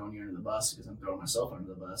guess I'm throwing you under the bus because I'm throwing myself under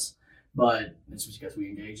the bus. But it's just because we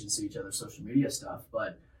engage and see each other's social media stuff.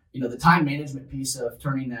 But, the time management piece of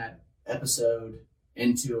turning that episode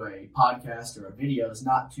into a podcast or a video is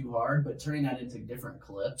not too hard, but turning that into different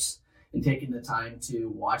clips and taking the time to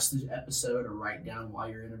watch the episode or write down while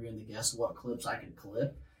you're interviewing the guest what clips I could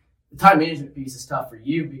clip. The time management piece is tough for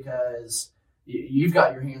you because you've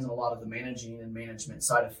got your hands on a lot of the managing and management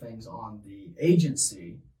side of things on the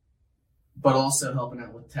agency, but also helping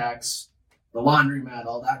out with tax, the laundromat,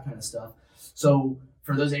 all that kind of stuff. So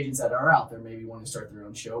for those agents that are out there, maybe wanting to start their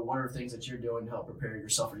own show, what are things that you're doing to help prepare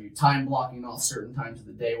yourself? Are you time blocking off certain times of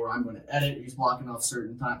the day where I'm going to edit? He's blocking off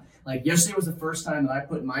certain time. Like yesterday was the first time that I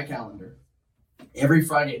put in my calendar, every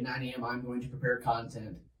Friday at 9 a.m. I'm going to prepare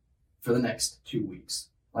content for the next 2 weeks.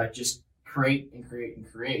 Like just create and create and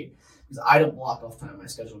create, because I don't block off time in my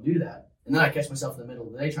schedule to do that. And then I catch myself in the middle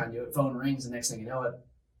of the day trying to do it. Phone rings, the next thing you know it,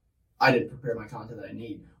 I didn't prepare my content that I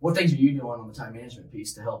need. What things are you doing on the time management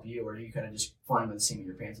piece to help you, or are you kind of just flying by the seat of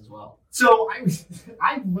your pants as well? So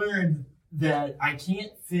I've learned that I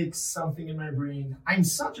can't fix something in my brain. I'm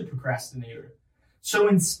such a procrastinator. So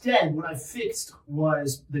instead, what I fixed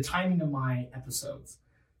was the timing of my episodes.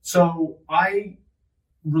 So I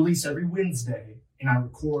release every Wednesday and I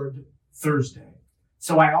record Thursday.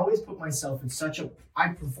 So I always put myself in I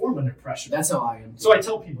perform under pressure. That's how I am. So I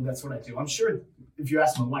tell people that's what I do. I'm sure if you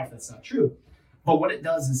ask my wife, that's not true. But what it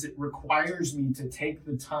does is it requires me to take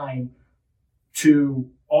the time to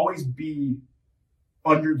always be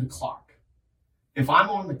under the clock. If I'm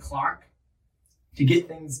on the clock to get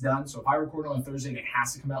things done, so if I record on Thursday and it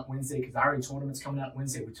has to come out Wednesday because I already told them it's coming out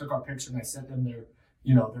Wednesday, we took our picture and I sent them their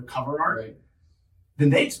cover art, right, then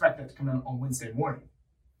they expect that to come out on Wednesday morning.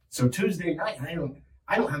 So Tuesday night, I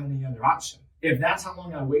don't have any other option. If that's how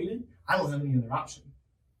long I waited, I don't have any other option.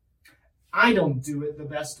 I don't do it the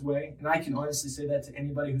best way, and I can honestly say that to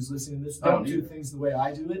anybody who's listening to this. Don't do things the way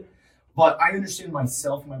I do it, but I understand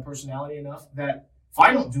myself and my personality enough that if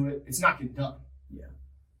I don't do it, it's not getting done. Yeah.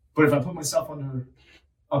 But if I put myself under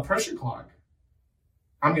a pressure clock,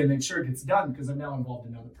 I'm going to make sure it gets done because I'm now involved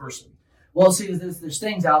in another person. Well, see, there's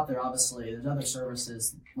things out there, obviously. There's other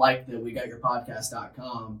services like the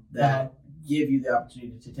WeGotYourPodcast.com that give you the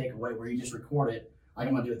opportunity to take away where you just record it. Like,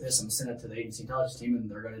 I'm going to do it this. I'm going to send it to the agency intelligence team, and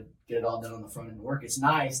they're going to get it all done on the front end work. It's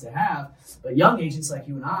nice to have, but young agents like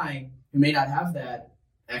you and I, who may not have that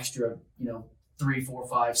extra, $300, $400,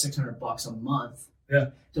 $500, $600 a month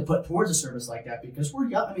to put towards a service like that, because we're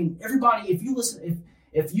young. I mean, everybody, if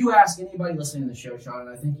you ask anybody listening to the show, Sean, and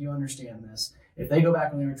I think you understand this, if they go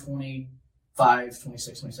back when they were 25,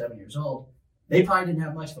 26, 27 years old, they probably didn't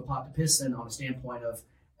have much of a pot to piss in on a standpoint of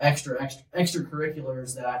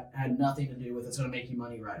extracurriculars that had nothing to do with it's going to make you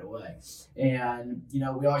money right away. And, we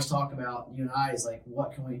always talk about, you and I, is like,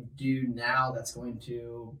 what can we do now that's going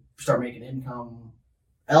to start making income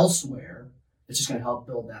elsewhere? It's just going to help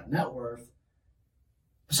build that net worth.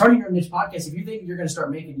 Starting your niche podcast, if you think you're going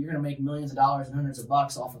to make millions of dollars and hundreds of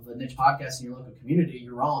bucks off of a niche podcast in your local community,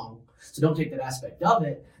 you're wrong. So don't take that aspect of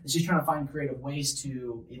it. It's just trying to find creative ways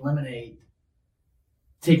to eliminate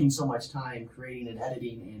taking so much time creating and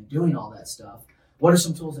editing and doing all that stuff. What are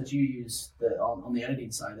some tools that you use on the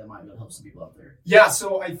editing side that might help some people out there? Yeah,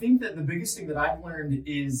 so I think that the biggest thing that I've learned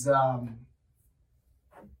is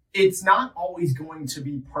it's not always going to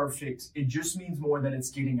be perfect. It just means more that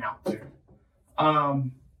it's getting out there.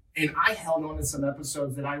 And I held on to some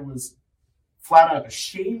episodes that I was flat out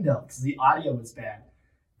ashamed of because the audio was bad.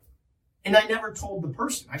 And I never told the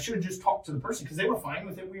person. I should have just talked to the person because they were fine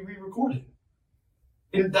with it. We re-recorded.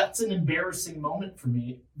 And that's an embarrassing moment for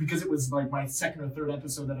me because it was like my second or third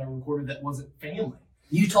episode that I recorded that wasn't family.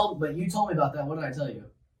 You told me about that. What did I tell you?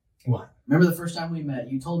 What? Remember the first time we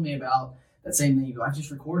met, you told me about that same thing. You go, I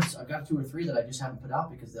just recorded. I've got 2 or 3 that I just haven't put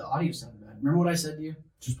out because the audio sounded bad. Remember what I said to you?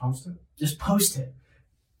 Just post it. Just post it.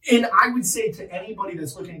 And I would say to anybody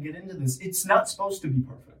that's looking to get into this, it's not supposed to be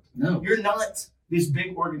perfect. No. You're not this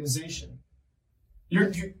big organization.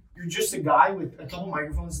 You're just a guy with a couple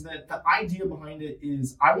microphones. That the idea behind it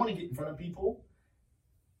is I want to get in front of people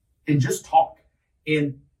and just talk.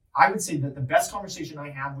 And I would say that the best conversation I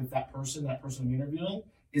have with that person I'm interviewing,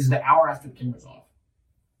 is the hour after the camera's off.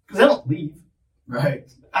 Because I don't leave.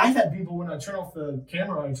 Right. I've had people, when I turn off the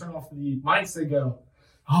camera, I turn off the mics, they go,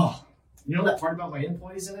 oh, you know that part about my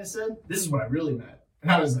employees that I said? This is what I really meant.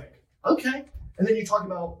 And I was like, okay. And then you talk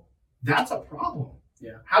about, that's a problem.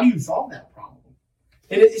 Yeah. How do you solve that problem?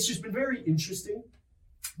 And it's just been very interesting.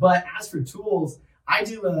 But as for tools, I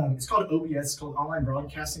do, it's called OBS, it's called Online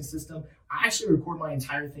Broadcasting System. I actually record my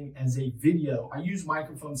entire thing as a video. I use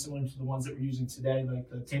microphones similar to the ones that we're using today, like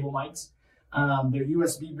the table mics. They're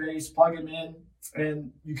USB based, plug them in,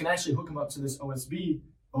 and you can actually hook them up to this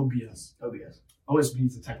OBS. OSB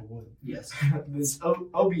is a type of wood. Yes. This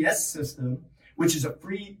OBS system, which is a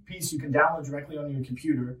free piece you can download directly on your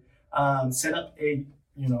computer. Set up a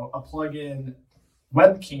plug-in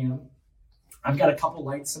webcam. I've got a couple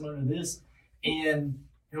lights similar to this, and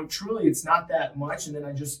truly it's not that much. And then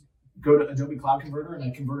I just go to Adobe Cloud Converter and I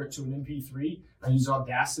convert it to an MP3. I use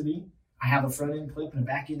Audacity. I have a front end clip and a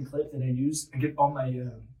back end clip that I use. I get all my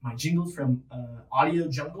my jingles from Audio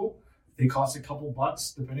Jungle. They cost a couple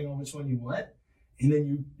bucks depending on which one you want. And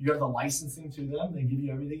then you have the licensing to them. They give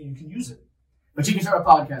you everything and you can use it. But you can start a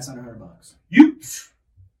podcast under $100.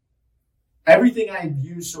 Everything I've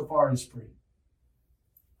used so far is free.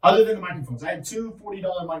 Other than the microphones. I had 2 $40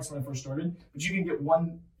 mics when I first started, but you can get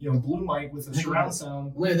one, blue mic with a surround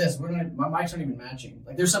sound. Look at this. My mics aren't even matching.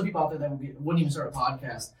 Like, there's some people out there that wouldn't even start a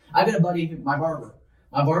podcast. I've got a buddy, my barber.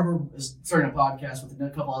 My barber is starting a podcast with a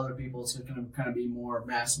couple other people. It's going to kind of be more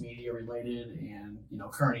mass media related and,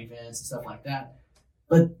 current events and stuff like that.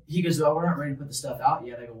 But he goes, we're not ready to put the stuff out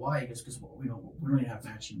yet. I go, why? He goes, because we don't even have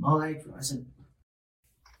matching mic. I said,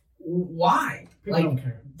 why? People don't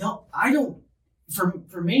care. I don't.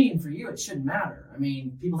 For me and for you, it shouldn't matter. I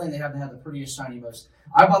mean, people think they have to have the prettiest, shiny, most.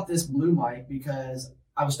 I bought this blue mic because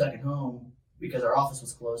I was stuck at home because our office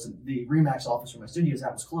was closed, and the Remax office where my studio's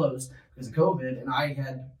at was closed because of COVID, and I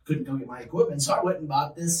couldn't go get my equipment, so I went and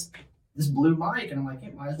bought this blue mic, and I'm like,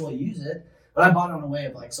 hey, might as well use it. But I bought it on a way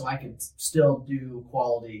of so I could still do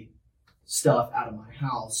quality stuff out of my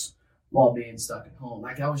house while being stuck at home.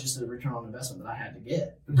 That was just a return on investment that I had to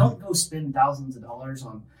get. But don't go spend thousands of dollars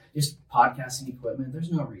on just podcasting equipment.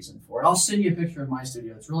 There's no reason for it. I'll send you a picture of my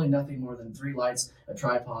studio. It's really nothing more than 3 lights, a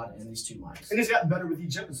tripod, and these 2 mics. And it's gotten better with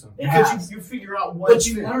each episode. It has. Because you figure out what But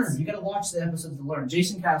you learn. You got to watch the episodes to learn.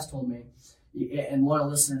 Jason Cass told me, and loyal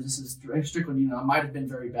listeners, this is strictly, I might have been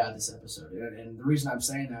very bad this episode. And the reason I'm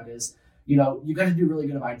saying that is, you got to do really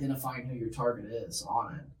good of identifying who your target is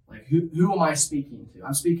on it. Like, who am I speaking to?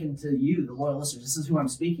 I'm speaking to you, the loyal listeners. This is who I'm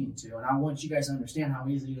speaking to. And I want you guys to understand how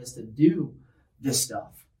easy it is to do this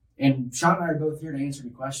stuff. And Sean and I are both here to answer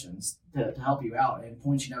any questions, to help you out and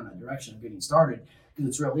point you down that direction of getting started, because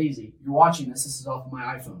it's real easy. You're watching this. This is off of my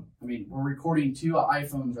iPhone. I mean, we're recording 2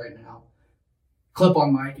 iPhones right now.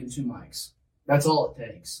 Clip-on mic and 2 mics. That's all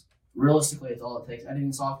it takes. Realistically, it's all it takes.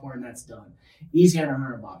 Editing software, and that's done. Easy under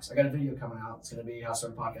 $100. I got a video coming out. It's going to be how to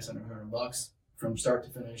start a podcast under $100 from start to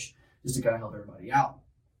finish, just to kind of help everybody out.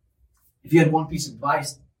 If you had one piece of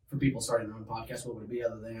advice for people starting their own podcast, what would it be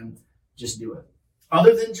other than just do it?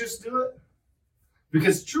 Other than just do it?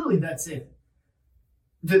 Because truly, that's it.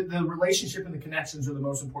 The relationship and the connections are the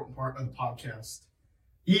most important part of the podcast,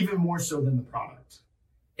 even more so than the product.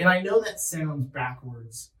 And I know that sounds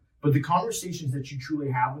backwards, but the conversations that you truly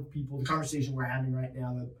have with people, the conversation we're having right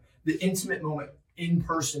now, the intimate moment in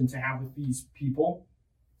person to have with these people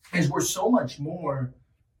is worth so much more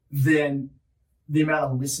than the amount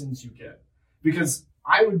of listens you get. Because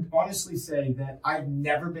I would honestly say that I've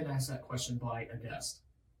never been asked that question by a guest.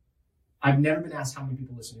 I've never been asked how many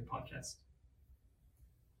people listen to your podcast.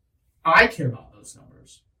 I care about those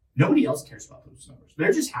numbers. Nobody else cares about those numbers.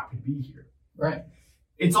 They're just happy to be here. Right.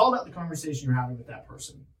 It's all about the conversation you're having with that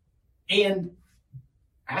person. And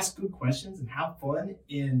ask good questions and have fun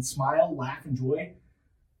and smile, laugh, enjoy.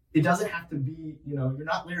 It doesn't have to be, you're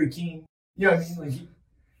not Larry King. You know what I mean? Like,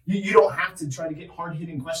 you don't have to try to get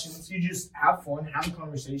hard-hitting questions. You just have fun, have a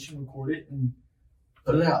conversation, record it, and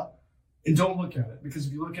put it out. And don't look at it, because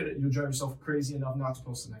if you look at it, you'll drive yourself crazy enough not to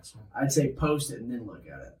post the next one. I'd say post it and then look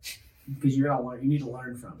at it, because you're gonna learn. You need to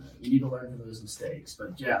learn from it. You need to learn from those mistakes.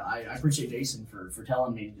 But yeah, I appreciate Jason for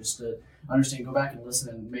telling me just to understand. Go back and listen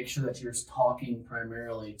and make sure that you're talking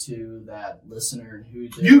primarily to that listener and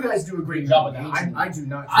who. You guys do a great job with that. I do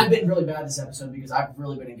not. I've been really bad this episode because I've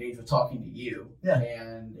really been engaged with talking to you. Yeah.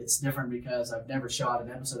 And it's different because I've never shot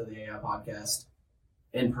an episode of the AI podcast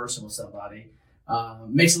in person with somebody.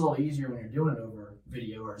 Makes it a little easier when you're doing it over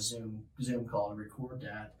video or Zoom call and record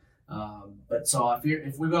that. But so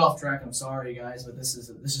if we got off track, I'm sorry guys, but this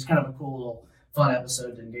is kind of a cool little fun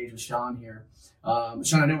episode to engage with Sean here.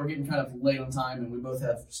 Sean, I know we're getting kind of late on time and we both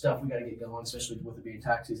have stuff we got to get going, especially with it being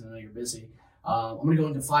tax season. I know you're busy. I'm going to go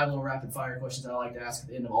into 5 little rapid fire questions that I like to ask at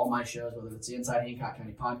the end of all my shows, whether it's the Inside Hancock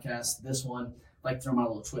County podcast, this one, I like to throw my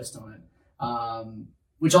little twist on it.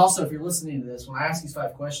 Which also, if you're listening to this, when I ask these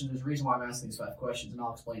 5 questions, there's a reason why I'm asking these 5 questions, and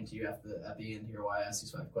I'll explain to you at the end here why I ask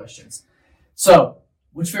these 5 questions. So,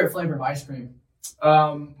 what's your favorite flavor of ice cream?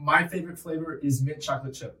 My favorite flavor is mint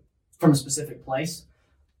chocolate chip. From a specific place?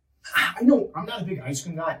 I know I'm not a big ice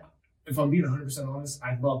cream guy. If I'm being 100% honest,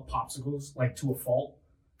 I love popsicles, like to a fault.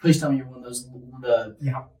 Please tell me you're one of those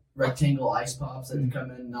rectangle ice pops that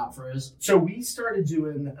come in not frizz. So we started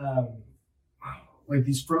doing like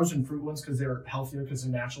these frozen fruit ones because they're healthier because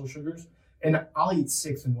they're natural sugars. And I'll eat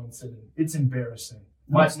 6 in one sitting. It's embarrassing.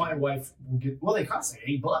 My wife will they cost like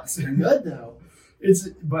 $8. They're good though.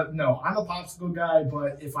 But no, I'm a popsicle guy,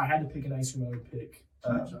 but if I had to pick an ice cream, I would pick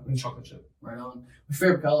mint chocolate chip. Right on. Your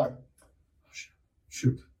favorite color?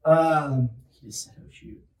 Shoot. He just said, oh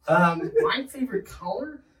shoot. My favorite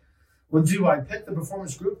color? Well, do I pick the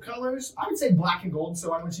performance group colors? I would say black and gold.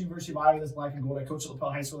 So I went to University of Iowa, that's black and gold. I coach at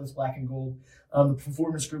LaPel High School, that's black and gold. The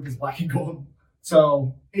performance group is black and gold.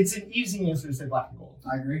 So it's an easy answer to say black and gold.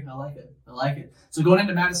 I agree. I like it. So going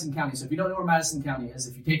into Madison County. So if you don't know where Madison County is,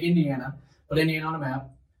 if you take Indiana, put Indiana on a map,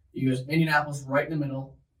 you go Indianapolis right in the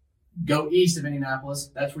middle, go east of Indianapolis,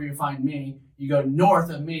 that's where you find me. You go north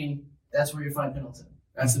of me, that's where you find Pendleton.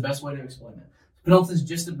 That's the best way to explain it. Pendleton's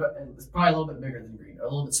it's probably a little bit bigger than Greenfield, a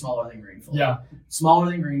little bit smaller than Greenfield. Yeah. Smaller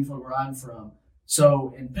than Greenfield, where I'm from.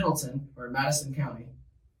 So in Pendleton, or in Madison County,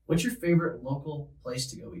 what's your favorite local place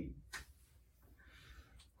to go eat?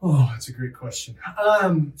 Oh, that's a great question.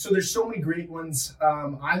 So there's so many great ones.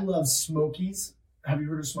 I love Smokies. Have you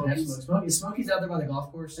heard of Smokies? Smokies out there by the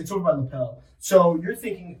golf course? It's over by LaPel. So you're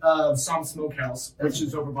thinking of Sam Smokehouse, which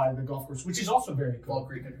is over by the golf course, which is also very cool. Fall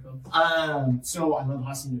Creek Country Club. So I love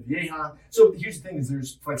Hacienda Vieja. So here's the thing: is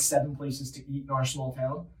there's like 7 places to eat in our small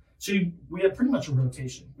town. So we have pretty much a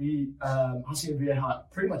rotation. We Hacienda Vieja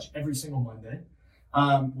pretty much every single Monday.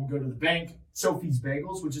 We'll go to the bank. Sophie's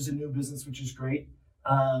Bagels, which is a new business, which is great.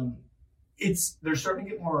 They're starting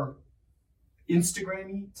to get more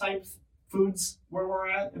Instagram-y type foods where we're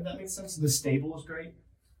at, if that makes sense. The stable is great.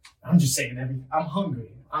 I'm just saying everything. I'm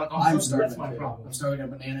hungry. I'm starving. That's my problem. I'm starting a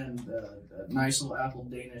banana and a nice little apple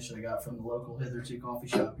Danish that I got from the local Hitherto coffee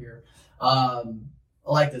shop here. I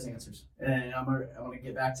like those answers, and I'm gonna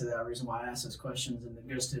get back to that reason why I asked those questions, and it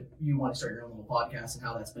goes to you want to start your own little podcast and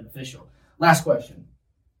how that's beneficial. Last question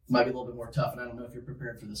might be a little bit more tough, and I don't know if you're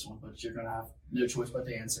prepared for this one, but you're gonna have no choice but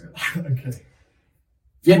to answer it. Okay.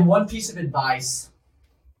 If you had one piece of advice,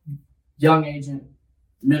 young agent,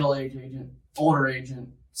 middle-aged agent, older agent,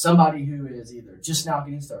 somebody who is either just now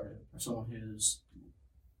getting started or someone who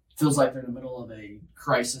feels like they're in the middle of a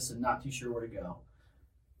crisis and not too sure where to go.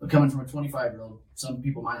 But coming from a 25-year-old, some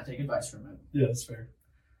people might not take advice from it. Yeah, that's fair.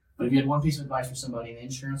 But if you had one piece of advice for somebody in the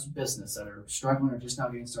insurance business that are struggling or just now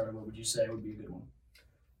getting started, what would you say would be a good one?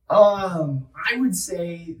 I would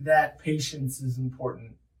say that patience is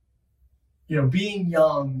important. Being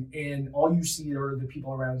young and all you see are the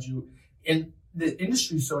people around you. And the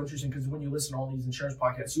industry is so interesting because when you listen to all these insurance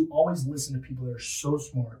podcasts, you always listen to people that are so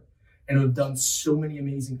smart and who have done so many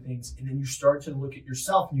amazing things. And then you start to look at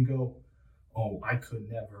yourself and you go, oh, I could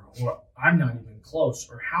never, or I'm not even close,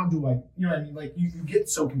 or how do I, you know what I mean? Like you get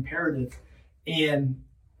so comparative, and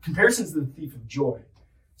comparison's the thief of joy.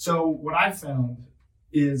 So what I've found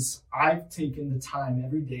is I've taken the time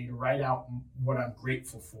every day to write out what I'm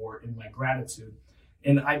grateful for in my gratitude.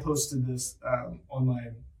 And I posted this on my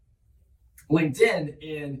LinkedIn,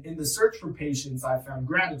 and in the search for patience, I found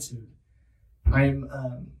gratitude. I'm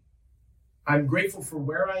grateful for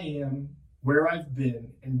where I am, where I've been,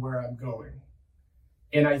 and where I'm going.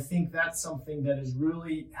 And I think that's something that has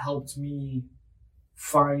really helped me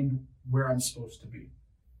find where I'm supposed to be.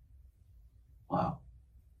 Wow.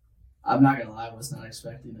 I'm not going to lie, I was not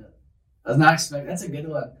expecting it. That's a good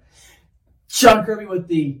one. Sean Kirby with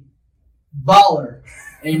the baller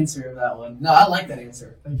answer of that one. No, I like that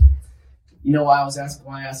answer. Thank you. You know why I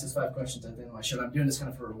asked these 5 questions at the end of my show? I'm doing this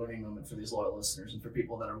kind of for a learning moment for these loyal listeners and for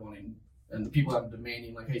people that are wanting, and the people that are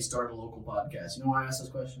demanding, like, hey, start a local podcast. You know why I asked those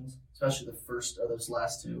questions? Especially the first or those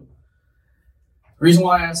last 2. The reason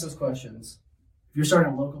why I asked those questions, if you're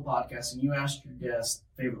starting a local podcast and you ask your guest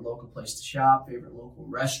favorite local place to shop, favorite local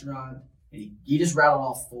restaurant, and you just rattled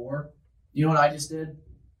off 4, you know what I just did?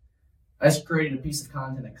 I just created a piece of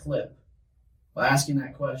content, a clip, by asking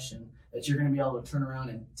that question that you're going to be able to turn around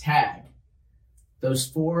and tag those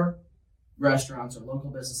 4 restaurants or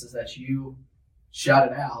local businesses that you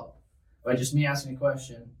shouted out by just me asking a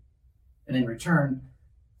question. And in return,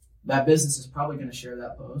 that business is probably going to share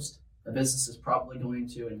that post. The business is probably going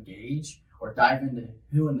to engage or dive into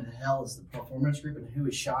who in the hell is the Performance Group and who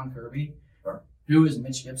is Sean Kirby or who is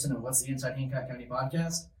Mitch Gibson and what's the Inside Hancock County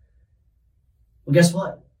podcast. Well, guess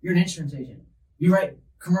what? You're an insurance agent. You write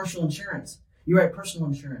commercial insurance. You write personal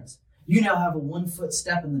insurance. You now have a 1-foot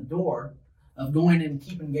step in the door of going and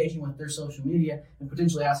keep engaging with their social media and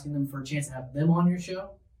potentially asking them for a chance to have them on your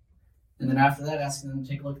show. And then after that, asking them to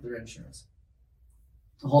take a look at their insurance.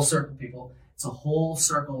 It's a whole circle, people. It's a whole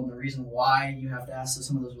circle, and the reason why you have to ask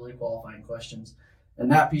some of those really qualifying questions.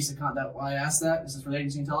 And that piece of content, why I asked that, this is for the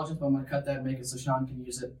agency intelligence, but I'm going to cut that and make it so Sean can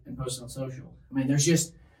use it and post it on social. I mean,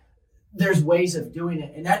 there's ways of doing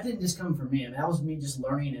it. And that didn't just come from me. I mean, that was me just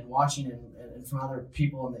learning and watching and from other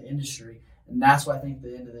people in the industry. And that's why I think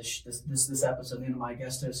the end of this episode, the end of my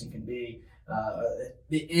guest hosting can be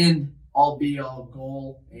the end all be all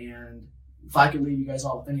goal. And if I could leave you guys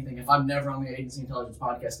all with anything, if I'm never on the Agency Intelligence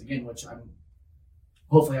podcast again, which I'm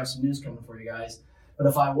hopefully have some news coming for you guys, but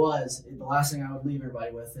if I was, the last thing I would leave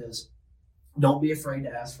everybody with is don't be afraid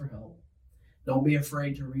to ask for help. Don't be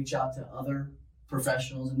afraid to reach out to other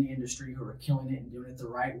professionals in the industry who are killing it and doing it the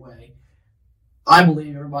right way. I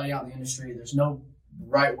believe everybody out in the industry, there's no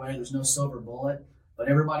right way, there's no silver bullet, but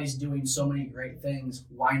everybody's doing so many great things.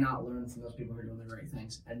 Why not learn from those people who are doing the great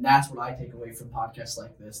things? And that's what I take away from podcasts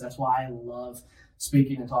like this. That's why I love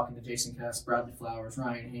speaking and talking to Jason Kess, Bradley Flowers,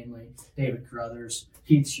 Ryan Hanley, David Carruthers,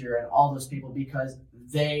 Keith Shearer, and all those people, because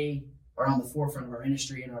they are on the forefront of our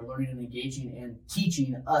industry and are learning and engaging and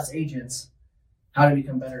teaching us agents how to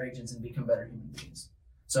become better agents and become better human beings.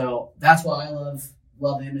 So that's why I love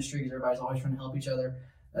the industry, because everybody's always trying to help each other.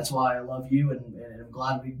 That's why I love you, and I'm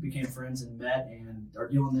glad we became friends and met and are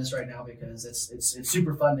doing this right now, because it's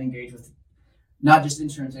super fun to engage with not just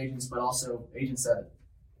insurance agents, but also agents that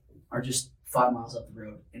are just 5 miles up the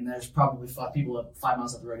road. And there's probably 5 people 5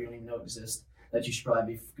 miles up the road you don't even know exist that you should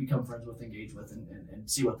probably become friends with, engage with, and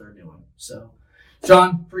see what they're doing. So,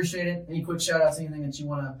 Sean, appreciate it. Any quick shout outs, anything that you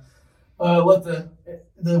want to let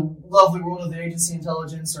the lovely world of the agency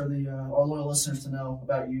intelligence or our loyal listeners to know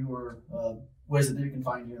about you or ways that they can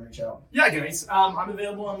find you and reach out. Yeah, guys. I'm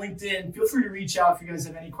available on LinkedIn. Feel free to reach out if you guys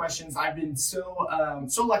have any questions. I've been so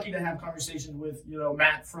lucky to have conversations with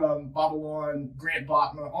Matt from Babylon, Grant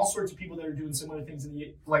Botman, all sorts of people that are doing similar things in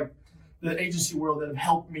the agency world that have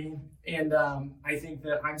helped me. And I think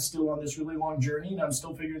that I'm still on this really long journey and I'm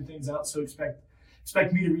still figuring things out. So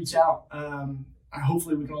expect me to reach out.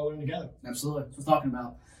 Hopefully we can all learn together. Absolutely. That's what we're talking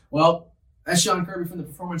about. Well, that's Sean Kirby from the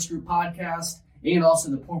Performance Group Podcast and also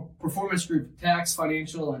the Performance Group Tax,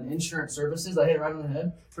 Financial, and Insurance Services. I hit it right on the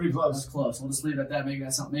head. Pretty close. That's close. We'll just leave it at that. Make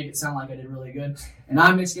it sound like I did really good. And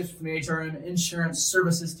I'm Mitch Gibson from the HRM Insurance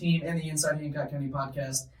Services team and the Inside Hancock County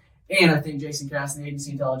Podcast. And I thank Jason Cass and the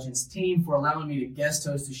Agency Intelligence team for allowing me to guest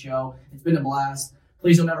host the show. It's been a blast.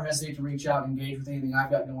 Please don't ever hesitate to reach out and engage with anything I've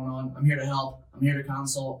got going on. I'm here to help. I'm here to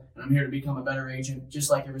consult. And I'm here to become a better agent, just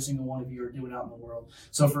like every single one of you are doing out in the world.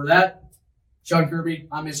 So for that, Sean Kirby,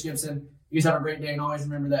 I'm Mitch Gibson. You guys have a great day, and always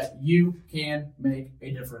remember that you can make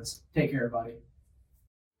a difference. Take care, everybody.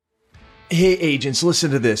 Hey, agents,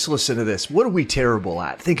 listen to this. What are we terrible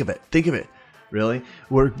at? Think of it. Really?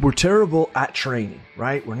 We're terrible at training,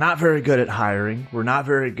 right? We're not very good at hiring. We're not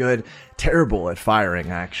very good, terrible at firing,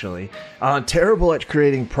 actually. Terrible at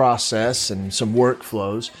creating process and some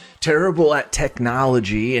workflows. Terrible at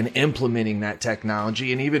technology and implementing that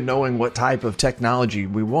technology and even knowing what type of technology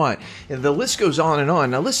we want. And the list goes on and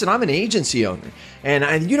on. Now, listen, I'm an agency owner,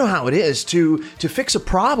 and you know how it is. To fix a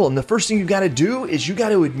problem, the first thing you got to do is you got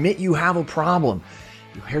to admit you have a problem.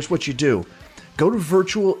 Here's what you do. Go to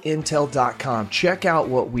virtualintel.com. Check out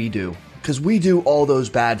what we do, because we do all those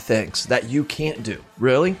bad things that you can't do,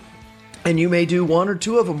 really. And you may do one or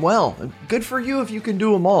two of them well. Good for you if you can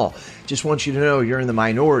do them all. Just want you to know you're in the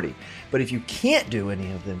minority. But if you can't do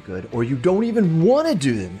any of them good, or you don't even want to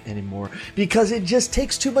do them anymore because it just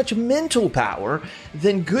takes too much mental power,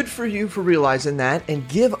 then good for you for realizing that, and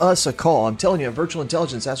give us a call. I'm telling you, at Virtual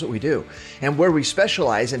Intelligence, that's what we do. And where we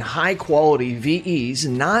specialize in high quality VEs,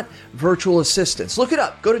 not virtual assistants. Look it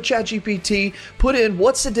up. Go to ChatGPT, put in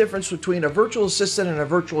what's the difference between a virtual assistant and a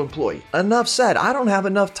virtual employee. Enough said. I don't have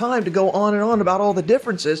enough time to go on and on about all the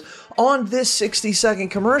differences on this 60-second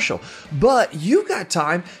commercial. But you've got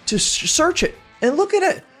time to search it and look at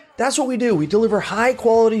it. That's what we do. We deliver high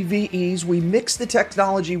quality VEs. We mix the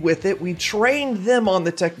technology with it. We train them on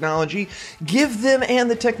the technology, give them and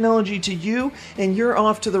the technology to you, and you're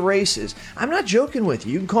off to the races. I'm not joking with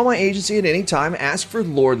you. You can call my agency at any time, ask for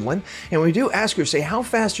Lordland, and we do ask her, say, how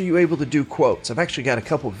fast are you able to do quotes? I've actually got a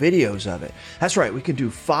couple videos of it. That's right. We can do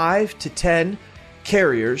 5 to 10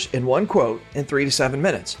 carriers in one quote in 3 to 7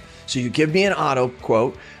 minutes. So you give me an auto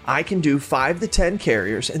quote, I can do 5 to 10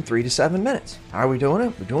 carriers in 3 to 7 minutes. How are we doing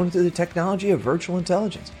it? We're doing it through the technology of virtual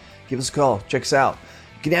intelligence. Give us a call. Check us out.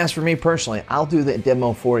 You can ask for me personally. I'll do the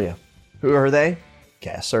demo for you. Who are they?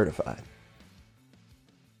 CAS certified.